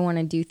 I want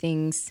to do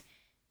things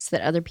so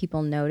that other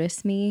people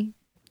notice me,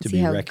 see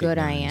how good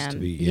I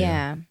am.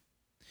 Yeah.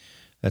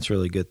 That's a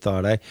really good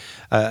thought.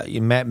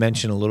 Matt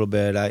mentioned a little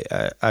bit.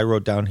 I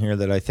wrote down here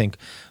that I think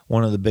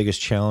one of the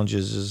biggest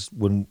challenges is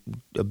when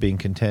being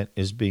content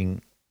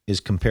is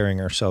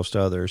comparing ourselves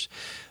to others.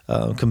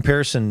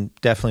 Comparison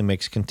definitely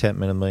makes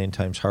contentment a million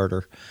times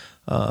harder.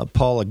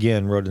 Paul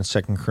again wrote in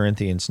 2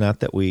 Corinthians, not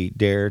that we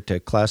dare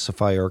to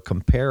classify or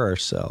compare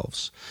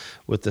ourselves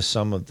with the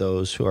sum of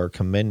those who are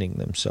commending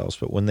themselves,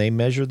 but when they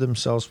measure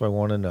themselves by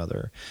one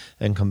another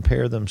and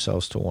compare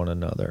themselves to one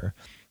another,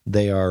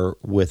 they are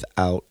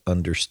without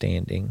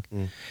understanding.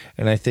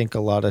 And I think a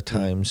lot of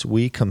times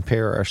we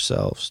compare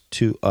ourselves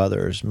to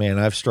others. Man,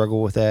 I've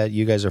struggled with that.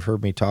 You guys have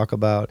heard me talk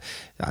about,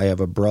 I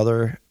have a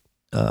brother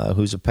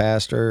who's a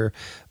pastor.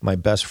 My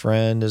best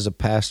friend is a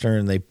pastor,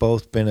 and they've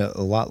both been at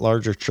a lot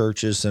larger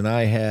churches than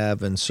I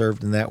have and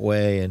served in that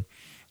way.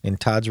 And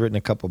Todd's written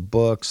a couple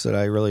books that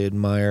I really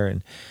admire.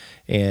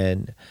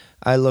 And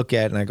I look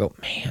at it and I go,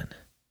 man,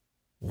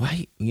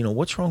 why,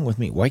 what's wrong with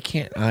me? Why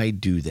can't I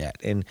do that?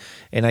 And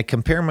I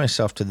compare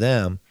myself to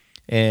them,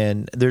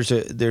 and there's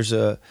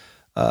a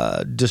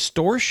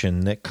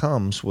distortion that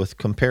comes with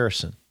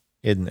comparison,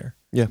 isn't there?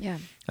 Yeah.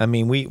 I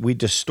mean, we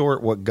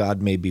distort what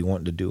God may be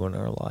wanting to do in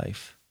our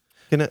life.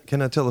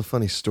 Can I tell a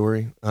funny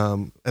story?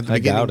 I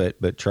doubt it,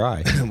 but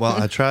try. Well,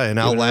 I try, and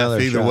I'll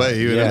laugh either way,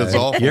 even if it's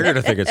awful. You're going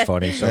to think it's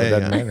funny, so it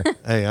doesn't matter.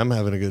 Hey, I'm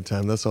having a good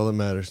time. That's all that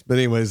matters. But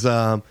anyways,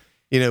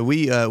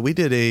 we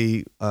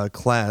did a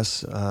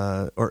class,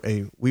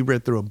 we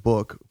read through a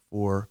book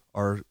for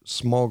our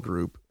small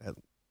group at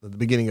the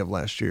beginning of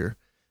last year,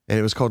 and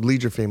it was called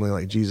Lead Your Family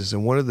Like Jesus.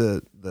 And one of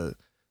the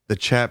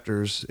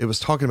chapters, it was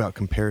talking about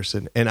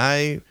comparison, and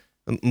I'm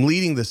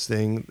leading this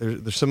thing.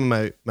 There's some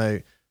of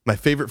my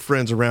favorite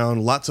friends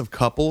around, lots of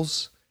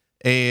couples,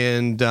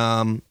 and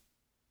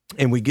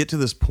we get to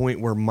this point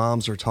where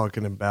moms are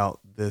talking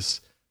about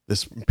this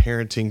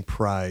parenting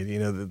pride,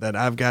 that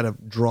I've got to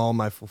draw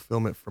my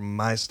fulfillment from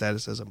my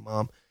status as a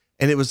mom.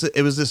 And it was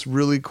this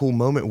really cool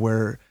moment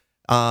where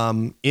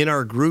in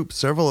our group,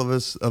 several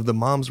of the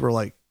moms were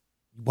like,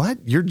 what?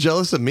 You're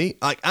jealous of me?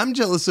 Like, I'm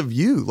jealous of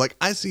you. Like,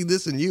 I see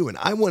this in you, and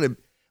I want to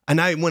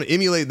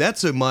emulate that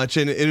so much.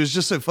 And it was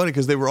just so funny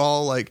because they were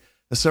all like,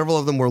 several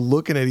of them were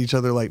looking at each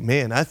other like,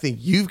 man, I think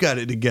you've got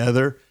it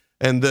together.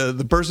 And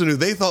the person who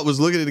they thought was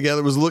looking at it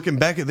together was looking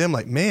back at them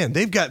like, man,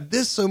 they've got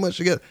this so much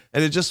together.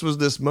 And it just was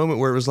this moment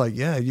where it was like,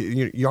 yeah,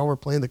 y'all were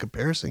playing the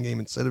comparison game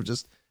instead of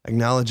just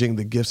acknowledging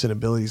the gifts and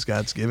abilities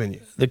God's given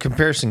you. The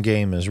comparison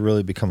game has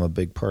really become a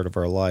big part of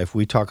our life.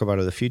 We talk about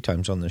it a few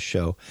times on this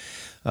show.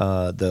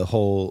 The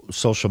whole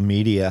social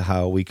media,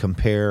 how we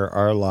compare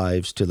our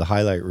lives to the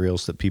highlight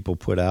reels that people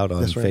put out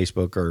on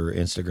Facebook or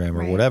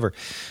Instagram or whatever.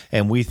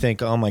 And we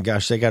think, oh my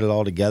gosh, they got it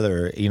all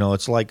together.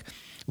 It's like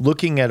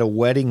looking at a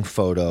wedding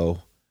photo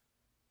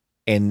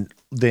and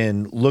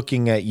then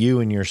looking at you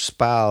and your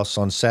spouse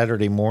on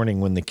Saturday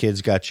morning when the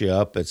kids got you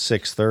up at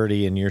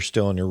 6:30 and you're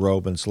still in your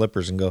robe and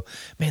slippers and go,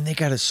 man, they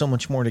got it so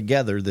much more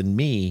together than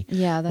me.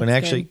 Yeah, that's when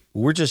actually good.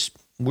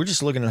 we're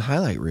just looking at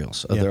highlight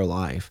reels of their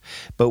life.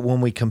 But when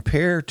we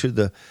compare to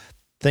the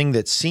thing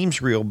that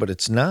seems real, but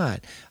it's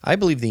not, I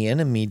believe the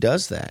enemy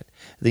does that.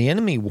 The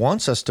enemy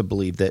wants us to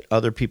believe that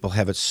other people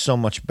have it so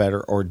much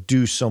better or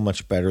do so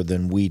much better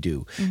than we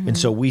do. Mm-hmm. And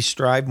so we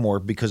strive more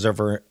because of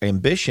our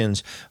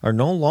ambitions are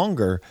no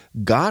longer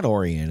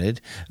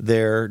God-oriented.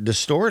 They're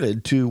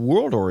distorted to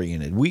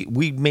world-oriented.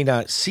 We may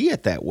not see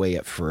it that way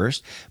at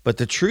first, but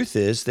the truth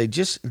is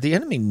the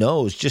enemy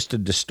knows just to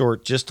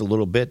distort just a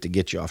little bit to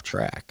get you off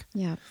track.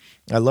 Yeah.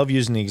 I love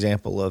using the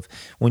example of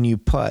when you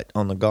putt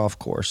on the golf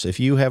course. If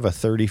you have a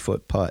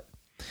 30-foot putt,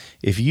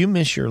 if you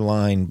miss your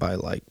line by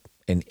like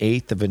an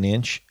eighth of an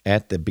inch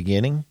at the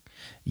beginning,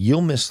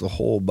 you'll miss the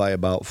hole by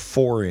about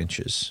 4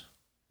 inches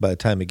by the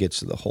time it gets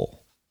to the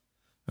hole.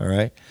 All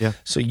right? Yeah.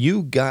 So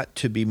you got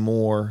to be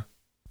more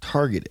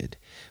targeted.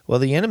 Well,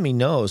 the enemy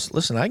knows,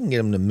 listen, I can get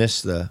him to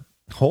miss the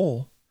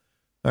hole.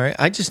 All right?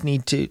 I just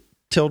need to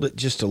tilt it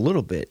just a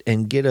little bit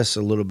and get us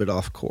a little bit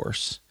off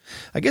course.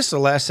 I guess the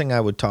last thing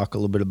I would talk a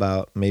little bit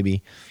about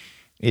maybe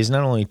is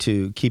not only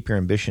to keep your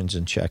ambitions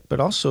in check, but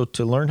also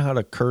to learn how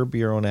to curb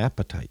your own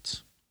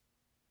appetites.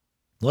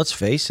 Let's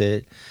face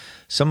it,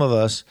 some of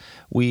us,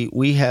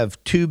 we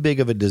have too big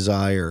of a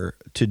desire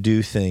to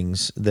do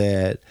things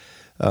that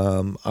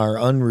are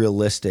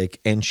unrealistic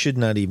and should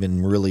not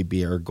even really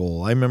be our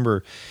goal. I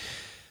remember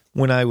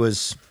when I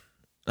was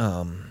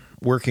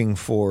working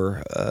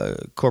for a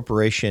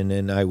corporation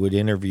and I would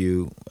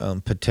interview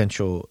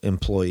potential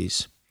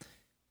employees,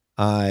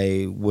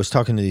 I was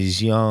talking to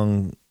these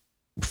young,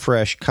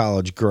 fresh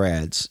college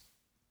grads,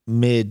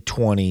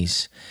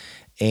 mid-20s,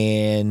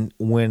 and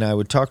when I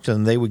would talk to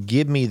them, they would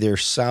give me their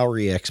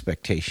salary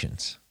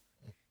expectations.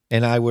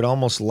 And I would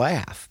almost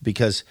laugh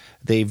because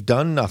they've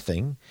done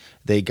nothing.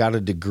 They got a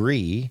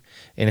degree.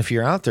 And if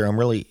you're out there, I'm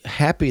really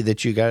happy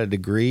that you got a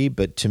degree.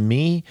 But to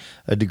me,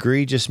 a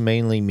degree just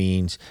mainly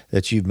means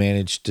that you've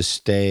managed to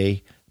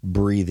stay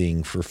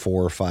breathing for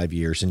 4 or 5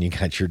 years and you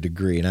got your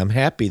degree. And I'm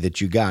happy that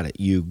you got it.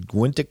 You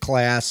went to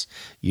class,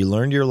 you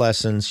learned your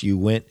lessons, you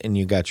went and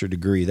you got your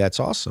degree. That's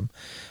awesome.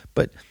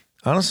 But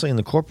honestly, in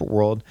the corporate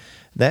world,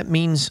 that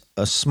means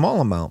a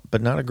small amount,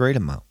 but not a great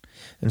amount.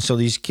 And so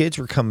these kids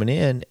were coming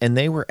in and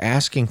they were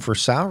asking for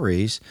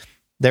salaries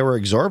that were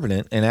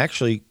exorbitant and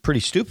actually pretty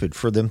stupid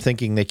for them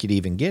thinking they could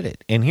even get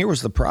it. And here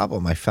was the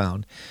problem I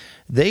found.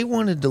 They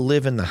wanted to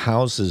live in the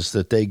houses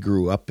that they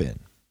grew up in.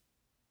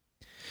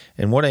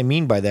 And what I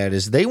mean by that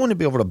is they want to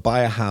be able to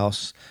buy a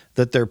house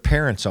that their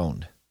parents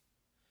owned,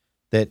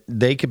 that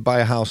they could buy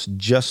a house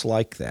just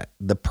like that.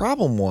 The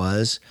problem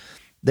was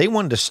they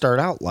wanted to start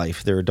out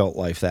life, their adult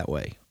life, that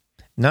way,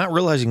 not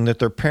realizing that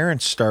their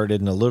parents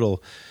started in a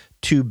little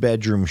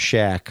 2-bedroom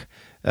shack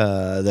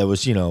that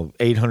was,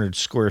 800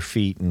 square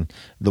feet and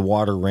the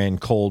water ran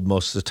cold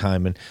most of the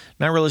time, and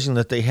not realizing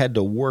that they had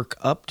to work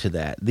up to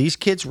that. These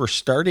kids were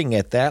starting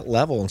at that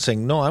level and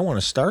saying, no, I want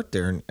to start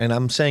there. And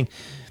I'm saying,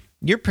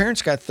 your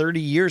parents got 30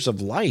 years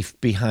of life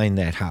behind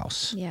that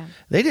house. Yeah.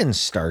 They didn't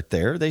start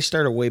there. They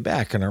started way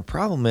back. And our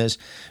problem is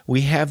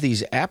we have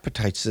these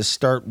appetites that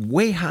start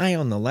way high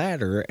on the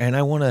ladder. And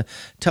I want to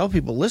tell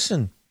people,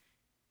 listen,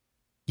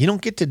 you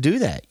don't get to do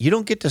that. You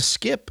don't get to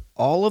skip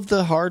all of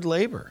the hard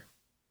labor.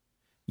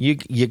 You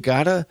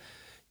gotta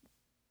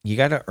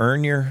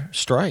earn your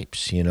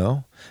stripes,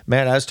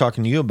 Matt, I was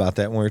talking to you about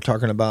that when we were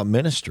talking about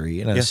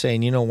ministry, and I was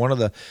saying, one of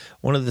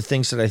the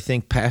things that I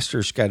think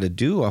pastors got to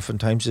do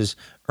oftentimes is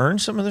earn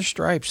some of their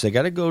stripes. They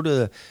got to go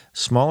to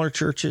smaller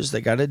churches.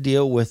 They got to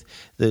deal with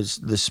the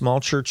small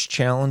church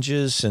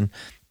challenges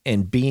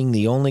and being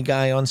the only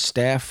guy on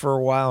staff for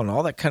a while and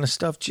all that kind of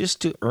stuff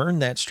just to earn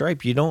that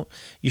stripe. You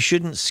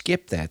shouldn't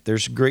skip that.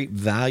 There's great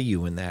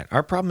value in that.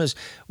 Our problem is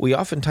we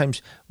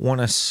oftentimes want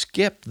to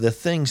skip the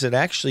things that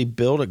actually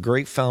build a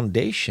great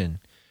foundation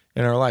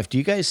in our life. Do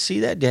you guys see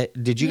that?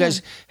 Did you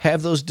guys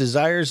have those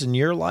desires in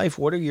your life?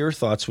 What are your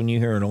thoughts when you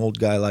hear an old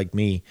guy like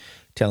me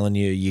telling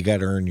you got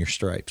to earn your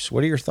stripes?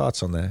 What are your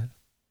thoughts on that?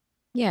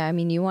 Yeah, I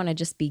mean, you want to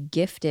just be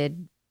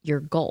gifted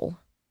your goal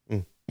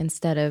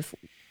instead of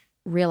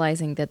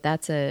realizing that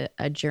that's a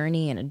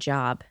journey and a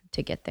job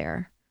to get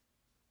there.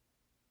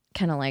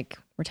 Kind of like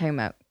we're talking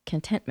about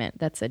contentment.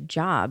 That's a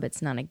job.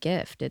 It's not a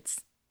gift.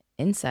 It's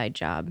inside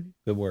job.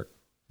 Good work.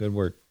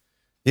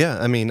 Yeah,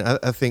 I mean,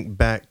 I think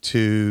back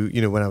to,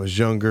 when I was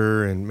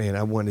younger and, man,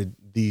 I wanted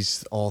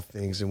these all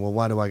things. And, well,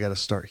 why do I got to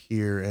start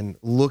here? And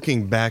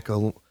looking back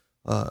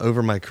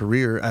over my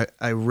career,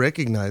 I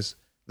recognized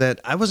that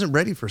I wasn't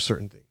ready for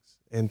certain things.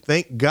 And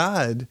thank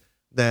God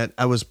that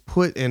I was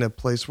put in a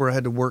place where I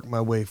had to work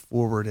my way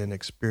forward and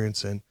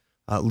experiencing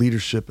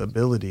leadership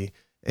ability.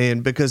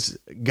 And because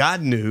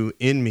God knew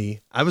in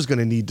me, I was going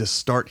to need to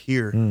start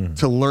here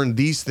to learn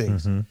these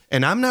things. Mm-hmm.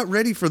 And I'm not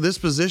ready for this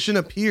position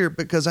up here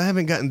because I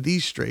haven't gotten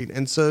these straight.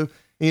 And so,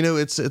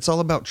 it's all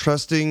about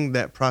trusting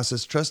that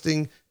process,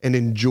 trusting and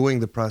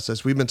enjoying the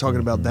process. We've been talking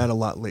about that a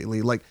lot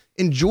lately. Like,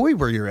 enjoy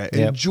where you're at.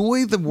 Yep.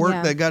 Enjoy the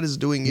work that God is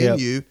doing in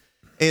you.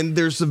 And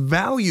there's a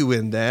value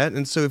in that.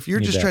 And so if you're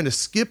just trying to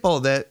skip all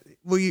that,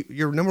 well,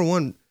 you're number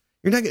one,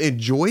 you're not going to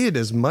enjoy it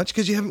as much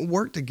because you haven't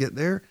worked to get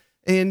there.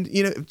 And,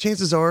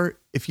 chances are,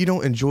 if you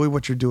don't enjoy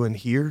what you're doing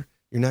here,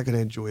 you're not going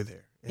to enjoy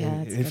there.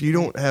 And if you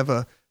don't have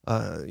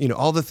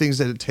all the things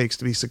that it takes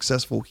to be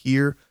successful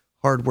here,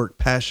 hard work,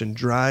 passion,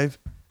 drive,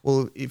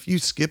 well, if you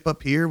skip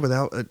up here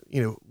without,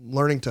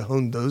 learning to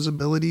hone those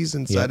abilities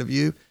inside of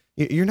you,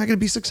 you're not going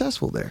to be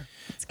successful there.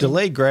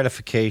 Delayed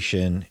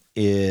gratification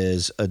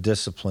is a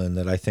discipline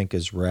that I think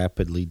is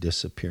rapidly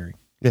disappearing.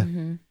 Yeah.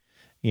 Mm-hmm.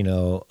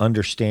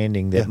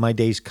 Understanding that my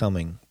day's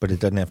coming, but it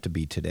doesn't have to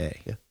be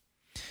today. Yeah.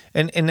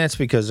 And that's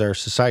because our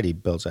society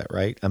builds that,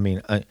 right? I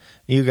mean,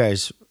 you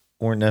guys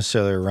weren't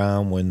necessarily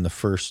around when the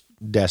first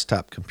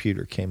desktop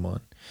computer came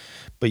on,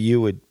 but you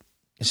would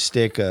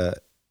stick a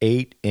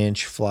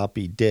 8-inch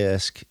floppy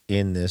disk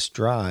in this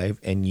drive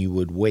and you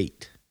would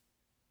wait.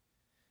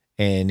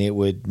 And it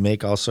would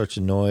make all sorts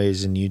of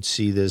noise, and you'd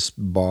see this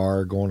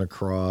bar going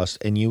across,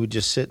 and you would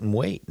just sit and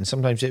wait. And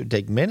sometimes it would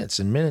take minutes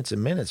and minutes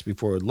and minutes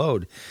before it would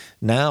load.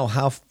 Now,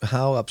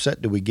 how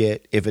upset do we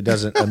get if it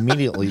doesn't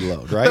immediately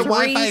load, right? The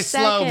Wi-Fi's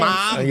slow,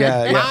 Mom.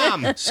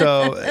 Mom.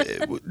 So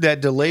that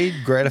delayed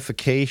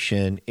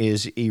gratification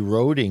is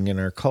eroding in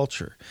our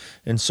culture.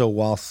 And so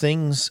while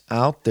things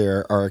out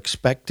there are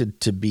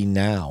expected to be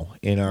now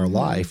in our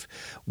life,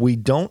 we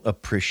don't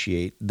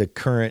appreciate the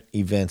current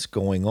events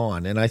going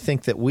on. And I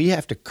think that we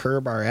have to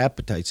curb our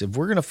appetites. If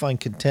we're going to find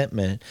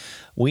contentment,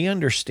 we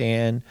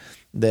understand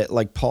that,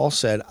 like Paul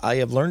said, I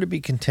have learned to be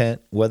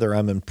content whether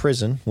I'm in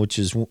prison, which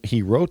is,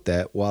 he wrote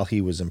that while he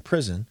was in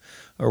prison,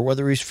 or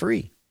whether he's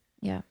free.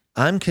 Yeah.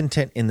 I'm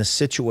content in the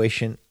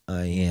situation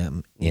I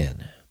am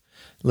in.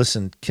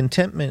 Listen,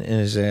 contentment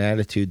is an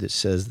attitude that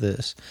says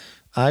this: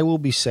 I will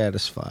be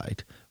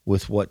satisfied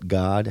with what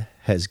God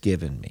has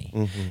given me.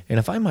 And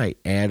if I might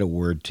add a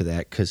word to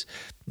that, because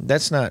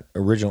that's not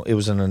original, it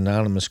was an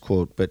anonymous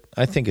quote, but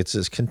I think it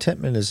says,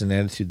 contentment is an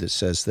attitude that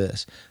says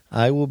this: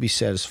 I will be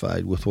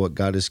satisfied with what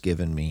God has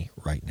given me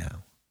right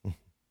now.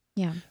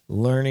 Yeah.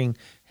 Learning,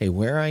 hey,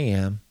 where I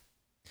am,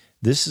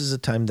 this is a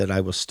time that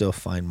I will still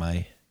find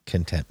my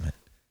contentment.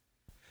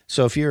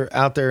 So if you're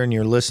out there and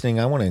you're listening,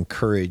 I want to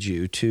encourage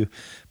you to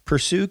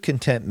pursue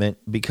contentment,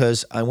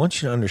 because I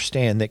want you to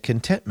understand that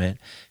contentment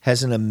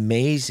has an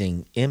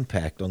amazing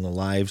impact on the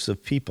lives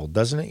of people,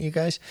 doesn't it, you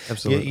guys?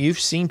 Absolutely. You've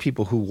seen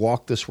people who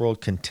walk this world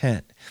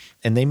content,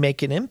 and they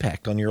make an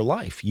impact on your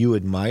life. You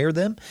admire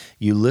them,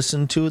 you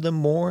listen to them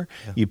more,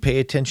 you pay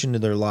attention to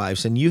their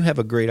lives, and you have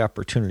a great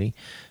opportunity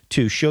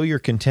to show your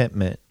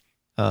contentment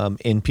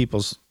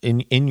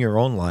in your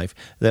own life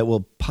that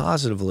will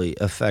positively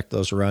affect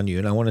those around you.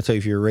 And I want to tell you,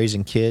 if you're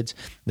raising kids,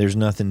 there's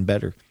nothing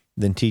better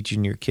than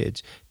teaching your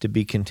kids to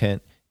be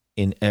content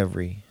in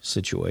every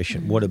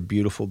situation. What a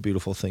beautiful,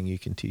 beautiful thing you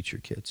can teach your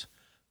kids.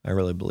 I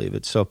really believe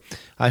it. So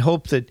I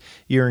hope that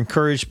you're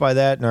encouraged by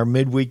that in our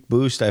midweek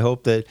boost. I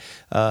hope that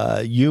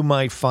you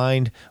might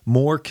find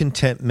more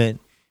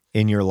contentment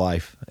in your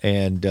life.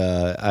 And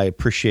I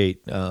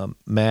appreciate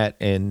Matt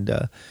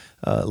and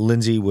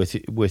Lindsay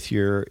with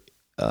your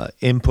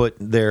input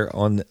there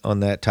on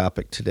that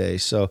topic today.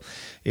 So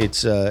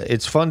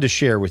it's fun to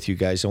share with you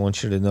guys. I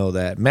want you to know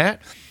that.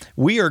 Matt,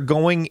 we are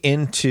going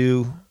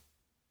into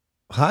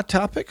hot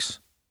topics.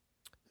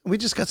 We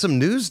just got some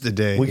news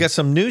today. We got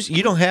some news.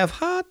 You don't have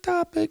hot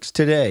topics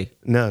today?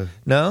 No.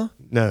 No?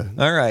 No.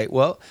 All right.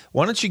 Well,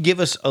 why don't you give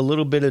us a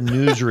little bit of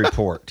news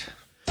report?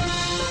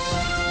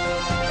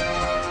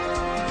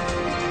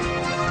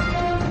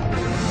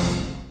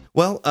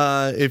 Well,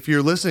 if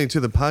you're listening to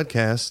the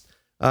podcast,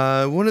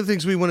 one of the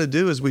things we want to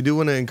do is we do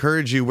want to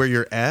encourage you where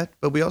you're at,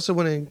 but we also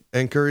want to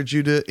encourage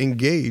you to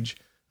engage.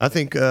 I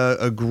think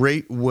a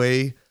great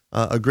way,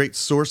 a great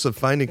source of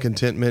finding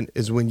contentment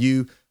is when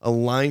you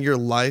align your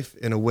life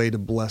in a way to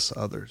bless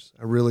others.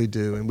 I really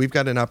do. And we've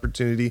got an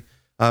opportunity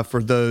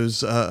for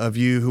those of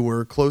you who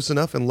are close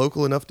enough and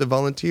local enough to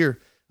volunteer.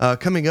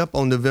 Coming up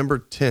on November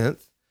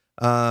 10th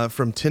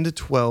from 10 to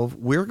 12,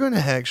 we're going to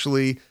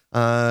actually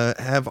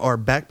have our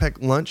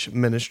backpack lunch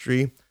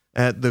ministry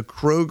at the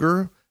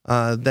Kroger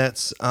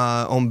that's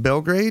on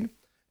Belgrade.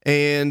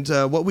 And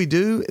what we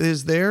do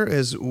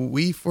is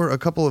we, for a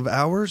couple of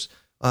hours,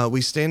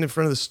 we stand in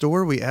front of the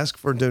store, we ask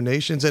for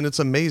donations, and it's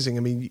amazing.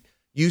 I mean,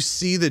 you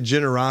see the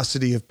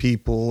generosity of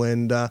people,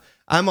 and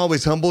I'm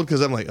always humbled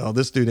because I'm like, oh,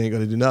 this dude ain't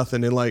going to do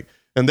nothing.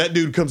 And that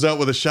dude comes out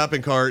with a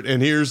shopping cart,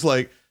 and here's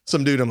like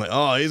some dude, I'm like,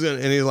 oh, he's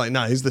like,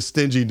 nah, he's the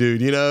stingy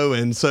dude, you know?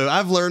 And so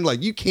I've learned,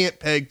 like, you can't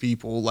peg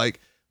people. Like,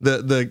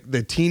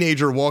 the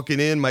teenager walking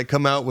in might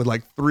come out with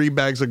like 3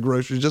 bags of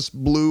groceries, just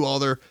blew all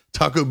their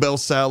Taco Bell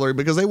salary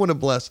because they want to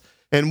bless.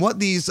 And what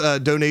these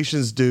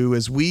donations do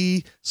is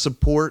we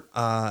support,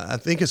 I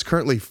think it's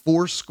currently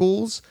 4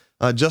 schools,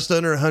 just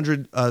under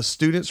 100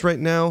 students right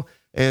now.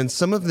 And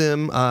some of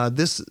them,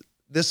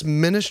 this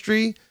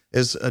ministry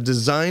is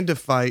designed to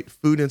fight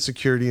food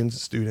insecurity in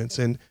students.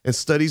 And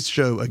studies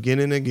show again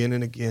and again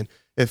and again,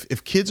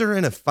 if kids are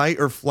in a fight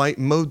or flight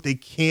mode, they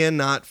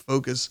cannot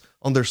focus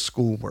on their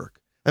schoolwork.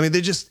 I mean,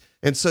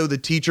 and so the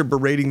teacher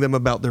berating them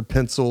about their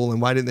pencil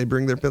and why didn't they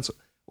bring their pencil?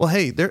 Well,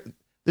 hey,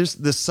 there's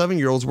this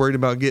 7-year-old's worried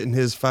about getting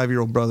his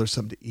 5-year-old brother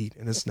something to eat,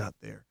 and it's not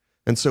there.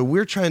 And so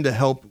we're trying to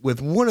help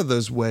with one of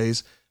those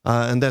ways,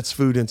 and that's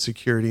food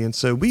insecurity. And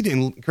so we'd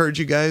encourage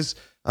you guys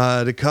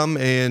to come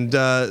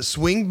and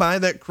swing by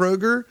that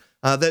Kroger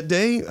that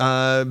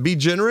day. Be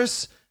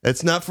generous.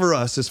 It's not for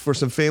us. It's for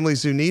some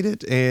families who need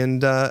it.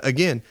 And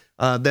again,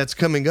 that's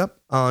coming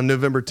up on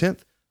November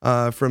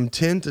 10th from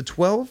 10 to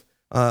 12.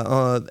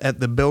 At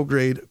the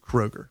Belgrade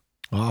Kroger.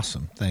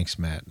 Awesome. Thanks,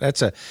 Matt.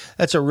 That's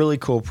a really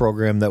cool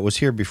program that was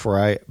here before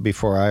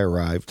I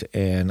arrived,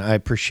 and I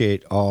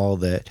appreciate all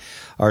that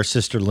our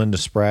sister Linda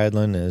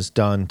Spradlin has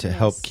done to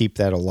help keep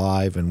that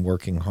alive and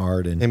working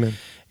hard in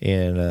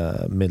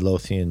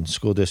Midlothian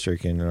School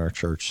District and in our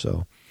church.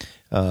 So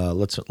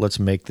let's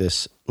make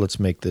this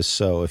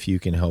so. If you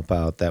can help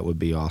out, that would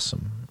be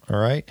awesome. All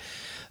right.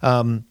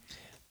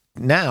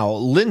 Now,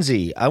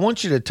 Lindsay, I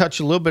want you to touch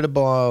a little bit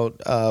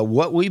about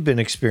what we've been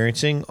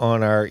experiencing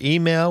on our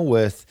email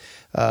with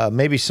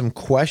maybe some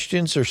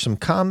questions or some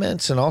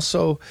comments, and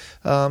also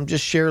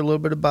just share a little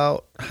bit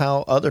about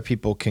how other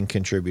people can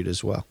contribute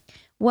as well.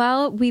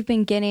 Well, we've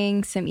been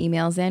getting some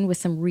emails in with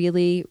some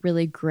really,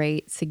 really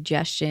great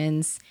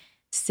suggestions.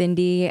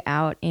 Cindy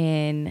out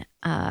in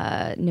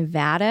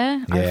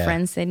Nevada, our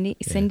friend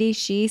Cindy,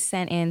 she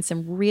sent in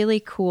some really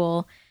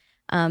cool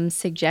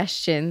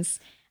suggestions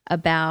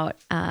about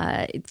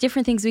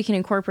different things we can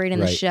incorporate in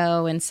the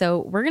show. And so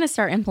we're going to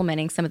start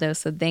implementing some of those.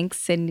 So thanks,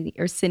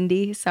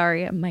 Cindy.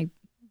 Sorry, my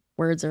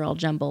words are all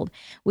jumbled.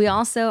 We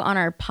also, on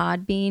our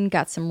Podbean,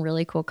 got some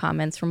really cool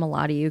comments from a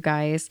lot of you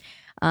guys.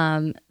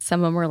 Some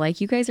of them were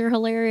like, you guys are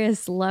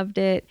hilarious. Loved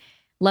it.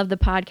 Love the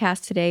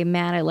podcast today.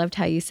 Matt, I loved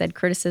how you said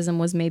criticism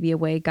was maybe a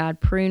way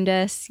God pruned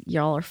us.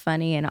 Y'all are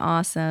funny and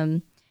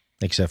awesome.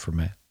 Except for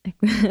Matt.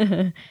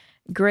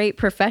 Great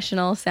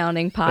professional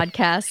sounding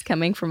podcast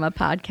coming from a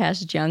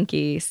podcast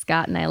junkie.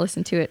 Scott and I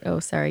listened to it.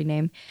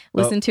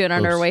 Listened to it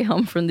on our way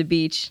home from the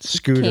beach.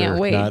 Scooter, can't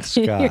wait. not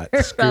Scott.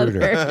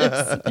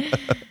 Scooter.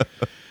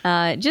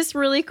 Just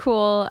really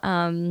cool.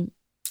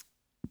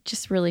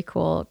 Just really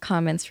cool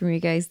comments from you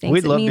guys. Thanks.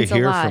 We'd love to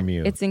hear a lot. from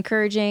you. It's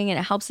encouraging and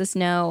it helps us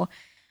know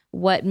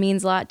what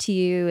means a lot to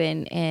you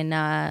and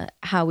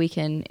how we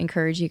can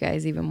encourage you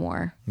guys even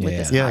more with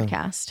this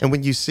podcast. And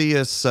when you see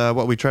us,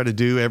 what we try to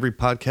do every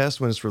podcast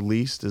when it's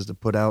released is to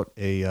put out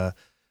a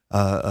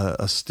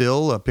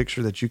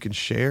picture that you can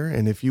share.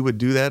 And if you would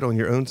do that on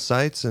your own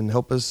sites and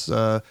help us,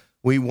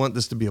 we want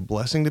this to be a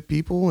blessing to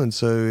people. And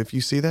so if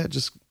you see that,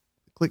 just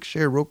click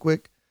share real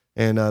quick.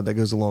 And that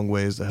goes a long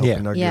ways to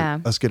helping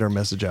us get our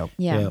message out.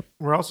 Yeah.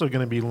 We're also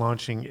going to be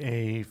launching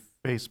a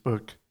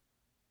Facebook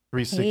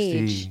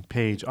 360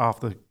 page off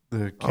the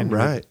Kindred.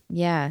 All right.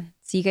 Yeah.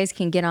 So you guys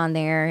can get on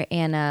there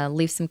and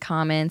leave some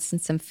comments and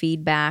some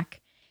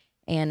feedback.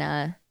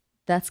 And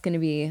that's going to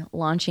be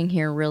launching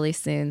here really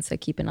soon. So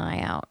keep an eye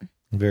out.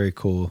 Very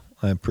cool.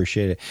 I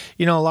appreciate it.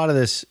 You know, a lot of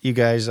this, you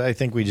guys, I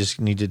think we just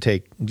need to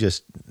take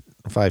just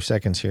 5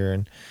 seconds here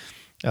and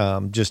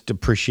just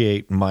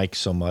appreciate Mike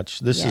so much.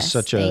 This is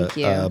such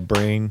a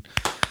brain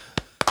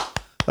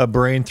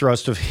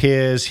thrust of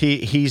his.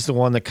 He's the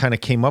one that kind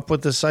of came up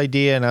with this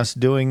idea and us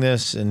doing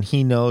this. And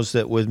he knows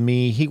that with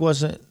me, he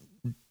wasn't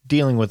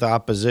dealing with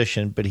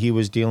opposition, but he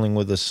was dealing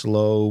with a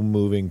slow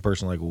moving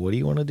person. Like, what do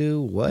you want to do?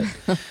 What?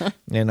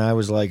 And I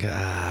was like,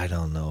 I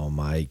don't know,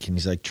 Mike. And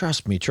he's like,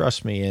 trust me.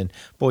 And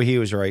boy, he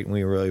was right. And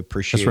we really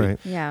appreciate Mike.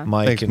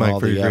 Thanks, and Mike, all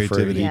the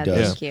effort he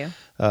does. Thank you.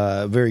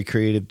 Very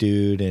creative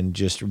dude and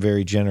just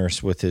very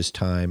generous with his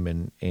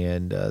time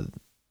and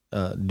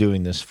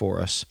doing this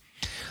for us.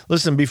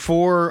 Listen,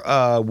 before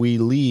we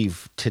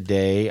leave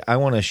today, I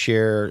want to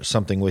share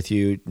something with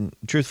you.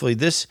 Truthfully,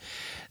 this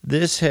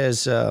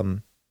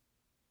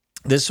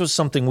was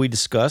something we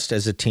discussed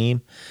as a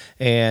team,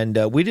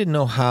 and we didn't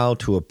know how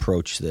to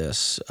approach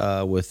this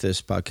with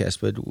this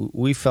podcast, but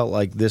we felt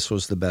like this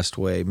was the best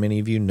way. Many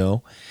of you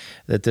know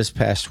that this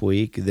past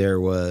week there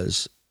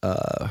was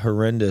a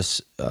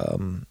horrendous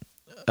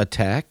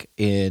attack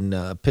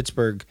in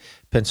Pittsburgh,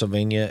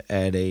 Pennsylvania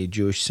at a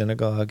Jewish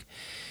synagogue.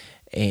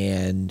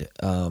 And,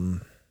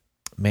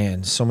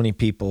 man, so many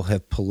people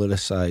have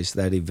politicized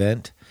that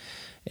event.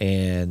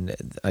 And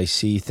I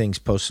see things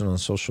posted on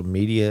social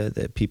media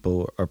that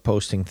people are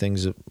posting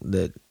things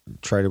that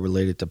try to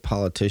relate it to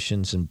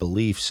politicians and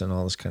beliefs and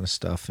all this kind of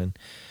stuff. And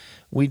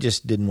we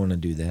just didn't want to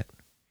do that.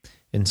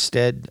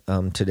 Instead,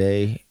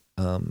 today,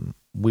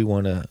 we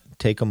want to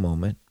take a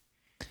moment,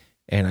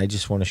 and I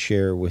just want to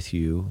share with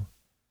you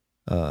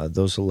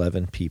those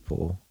 11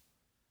 people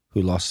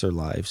who lost their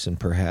lives, and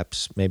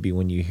perhaps maybe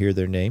when you hear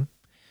their name,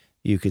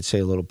 you could say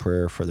a little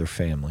prayer for their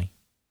family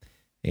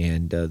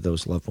and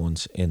those loved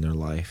ones in their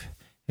life.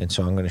 And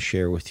so I'm going to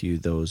share with you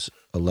those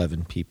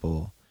 11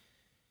 people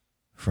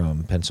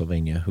from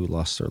Pennsylvania who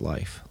lost their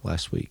life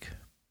last week.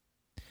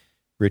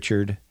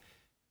 Richard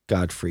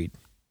Godfried,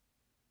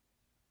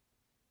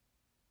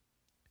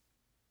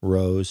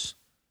 Rose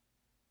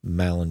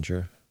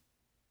Mallinger,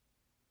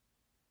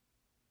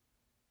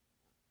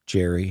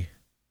 Jerry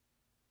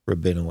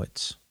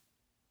Rabinowitz,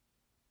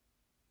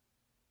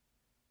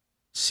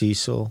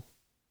 Cecil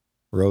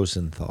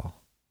Rosenthal,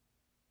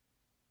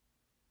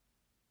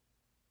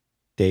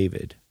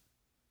 David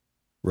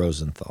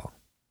Rosenthal,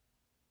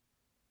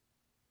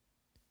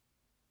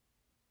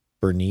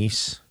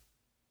 Bernice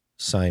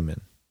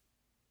Simon,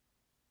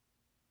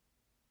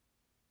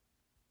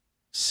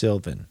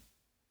 Sylvan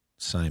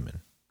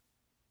Simon,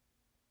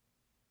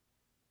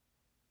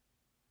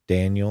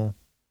 Daniel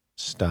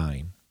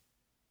Stein,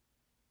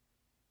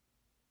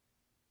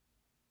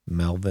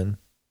 Melvin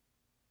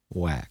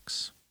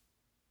Wax.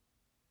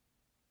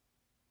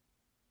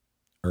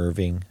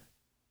 Irving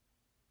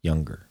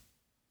Younger.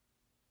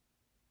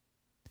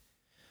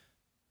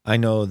 I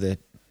know that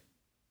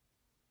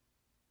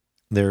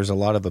there's a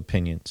lot of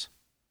opinions,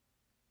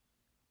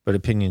 but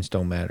opinions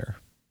don't matter.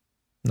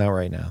 Not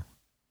right now.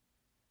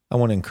 I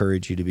want to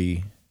encourage you to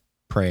be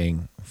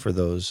praying for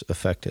those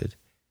affected,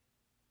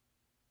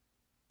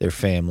 their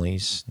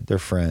families, their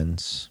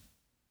friends,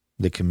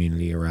 the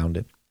community around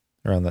it,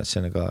 around that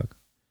synagogue.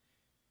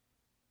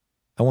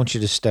 I want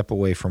you to step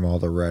away from all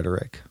the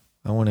rhetoric.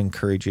 I want to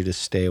encourage you to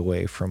stay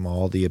away from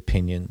all the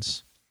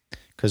opinions,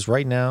 because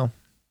right now,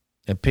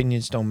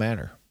 opinions don't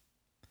matter.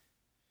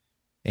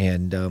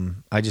 And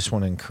I just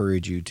want to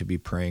encourage you to be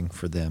praying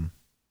for them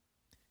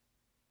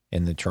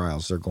and the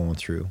trials they're going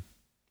through.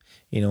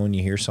 You know, when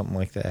you hear something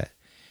like that,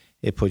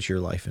 it puts your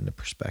life into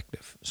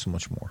perspective so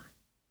much more.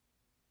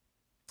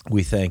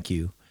 We thank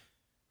you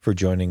for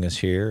joining us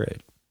here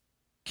at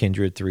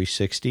Kindred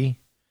 360.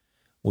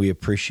 We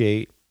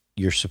appreciate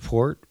your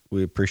support.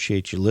 We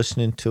appreciate you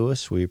listening to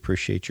us. We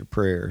appreciate your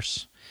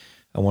prayers.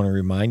 I want to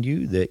remind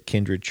you that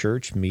Kindred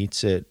Church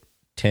meets at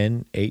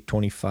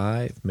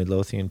 10825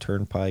 Midlothian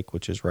Turnpike,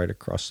 which is right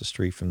across the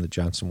street from the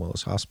Johnson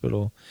Willis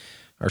Hospital.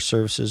 Our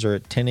services are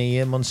at 10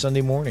 a.m. on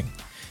Sunday morning,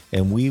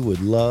 and we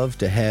would love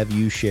to have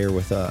you share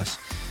with us.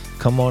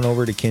 Come on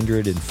over to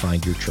Kindred and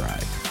find your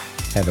tribe.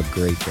 Have a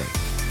great day.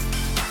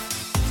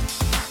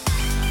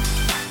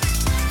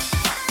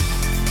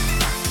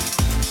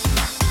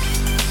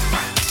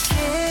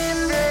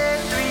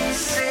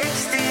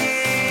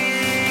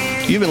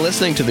 You've been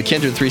listening to the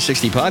Kindred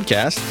 360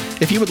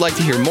 podcast. If you would like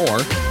to hear more,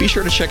 be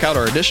sure to check out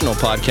our additional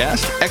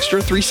podcast,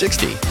 Extra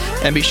 360.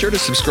 And be sure to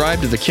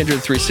subscribe to the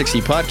Kindred 360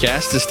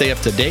 podcast to stay up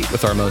to date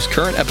with our most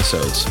current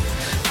episodes.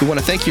 We want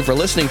to thank you for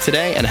listening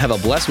today and have a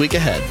blessed week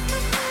ahead.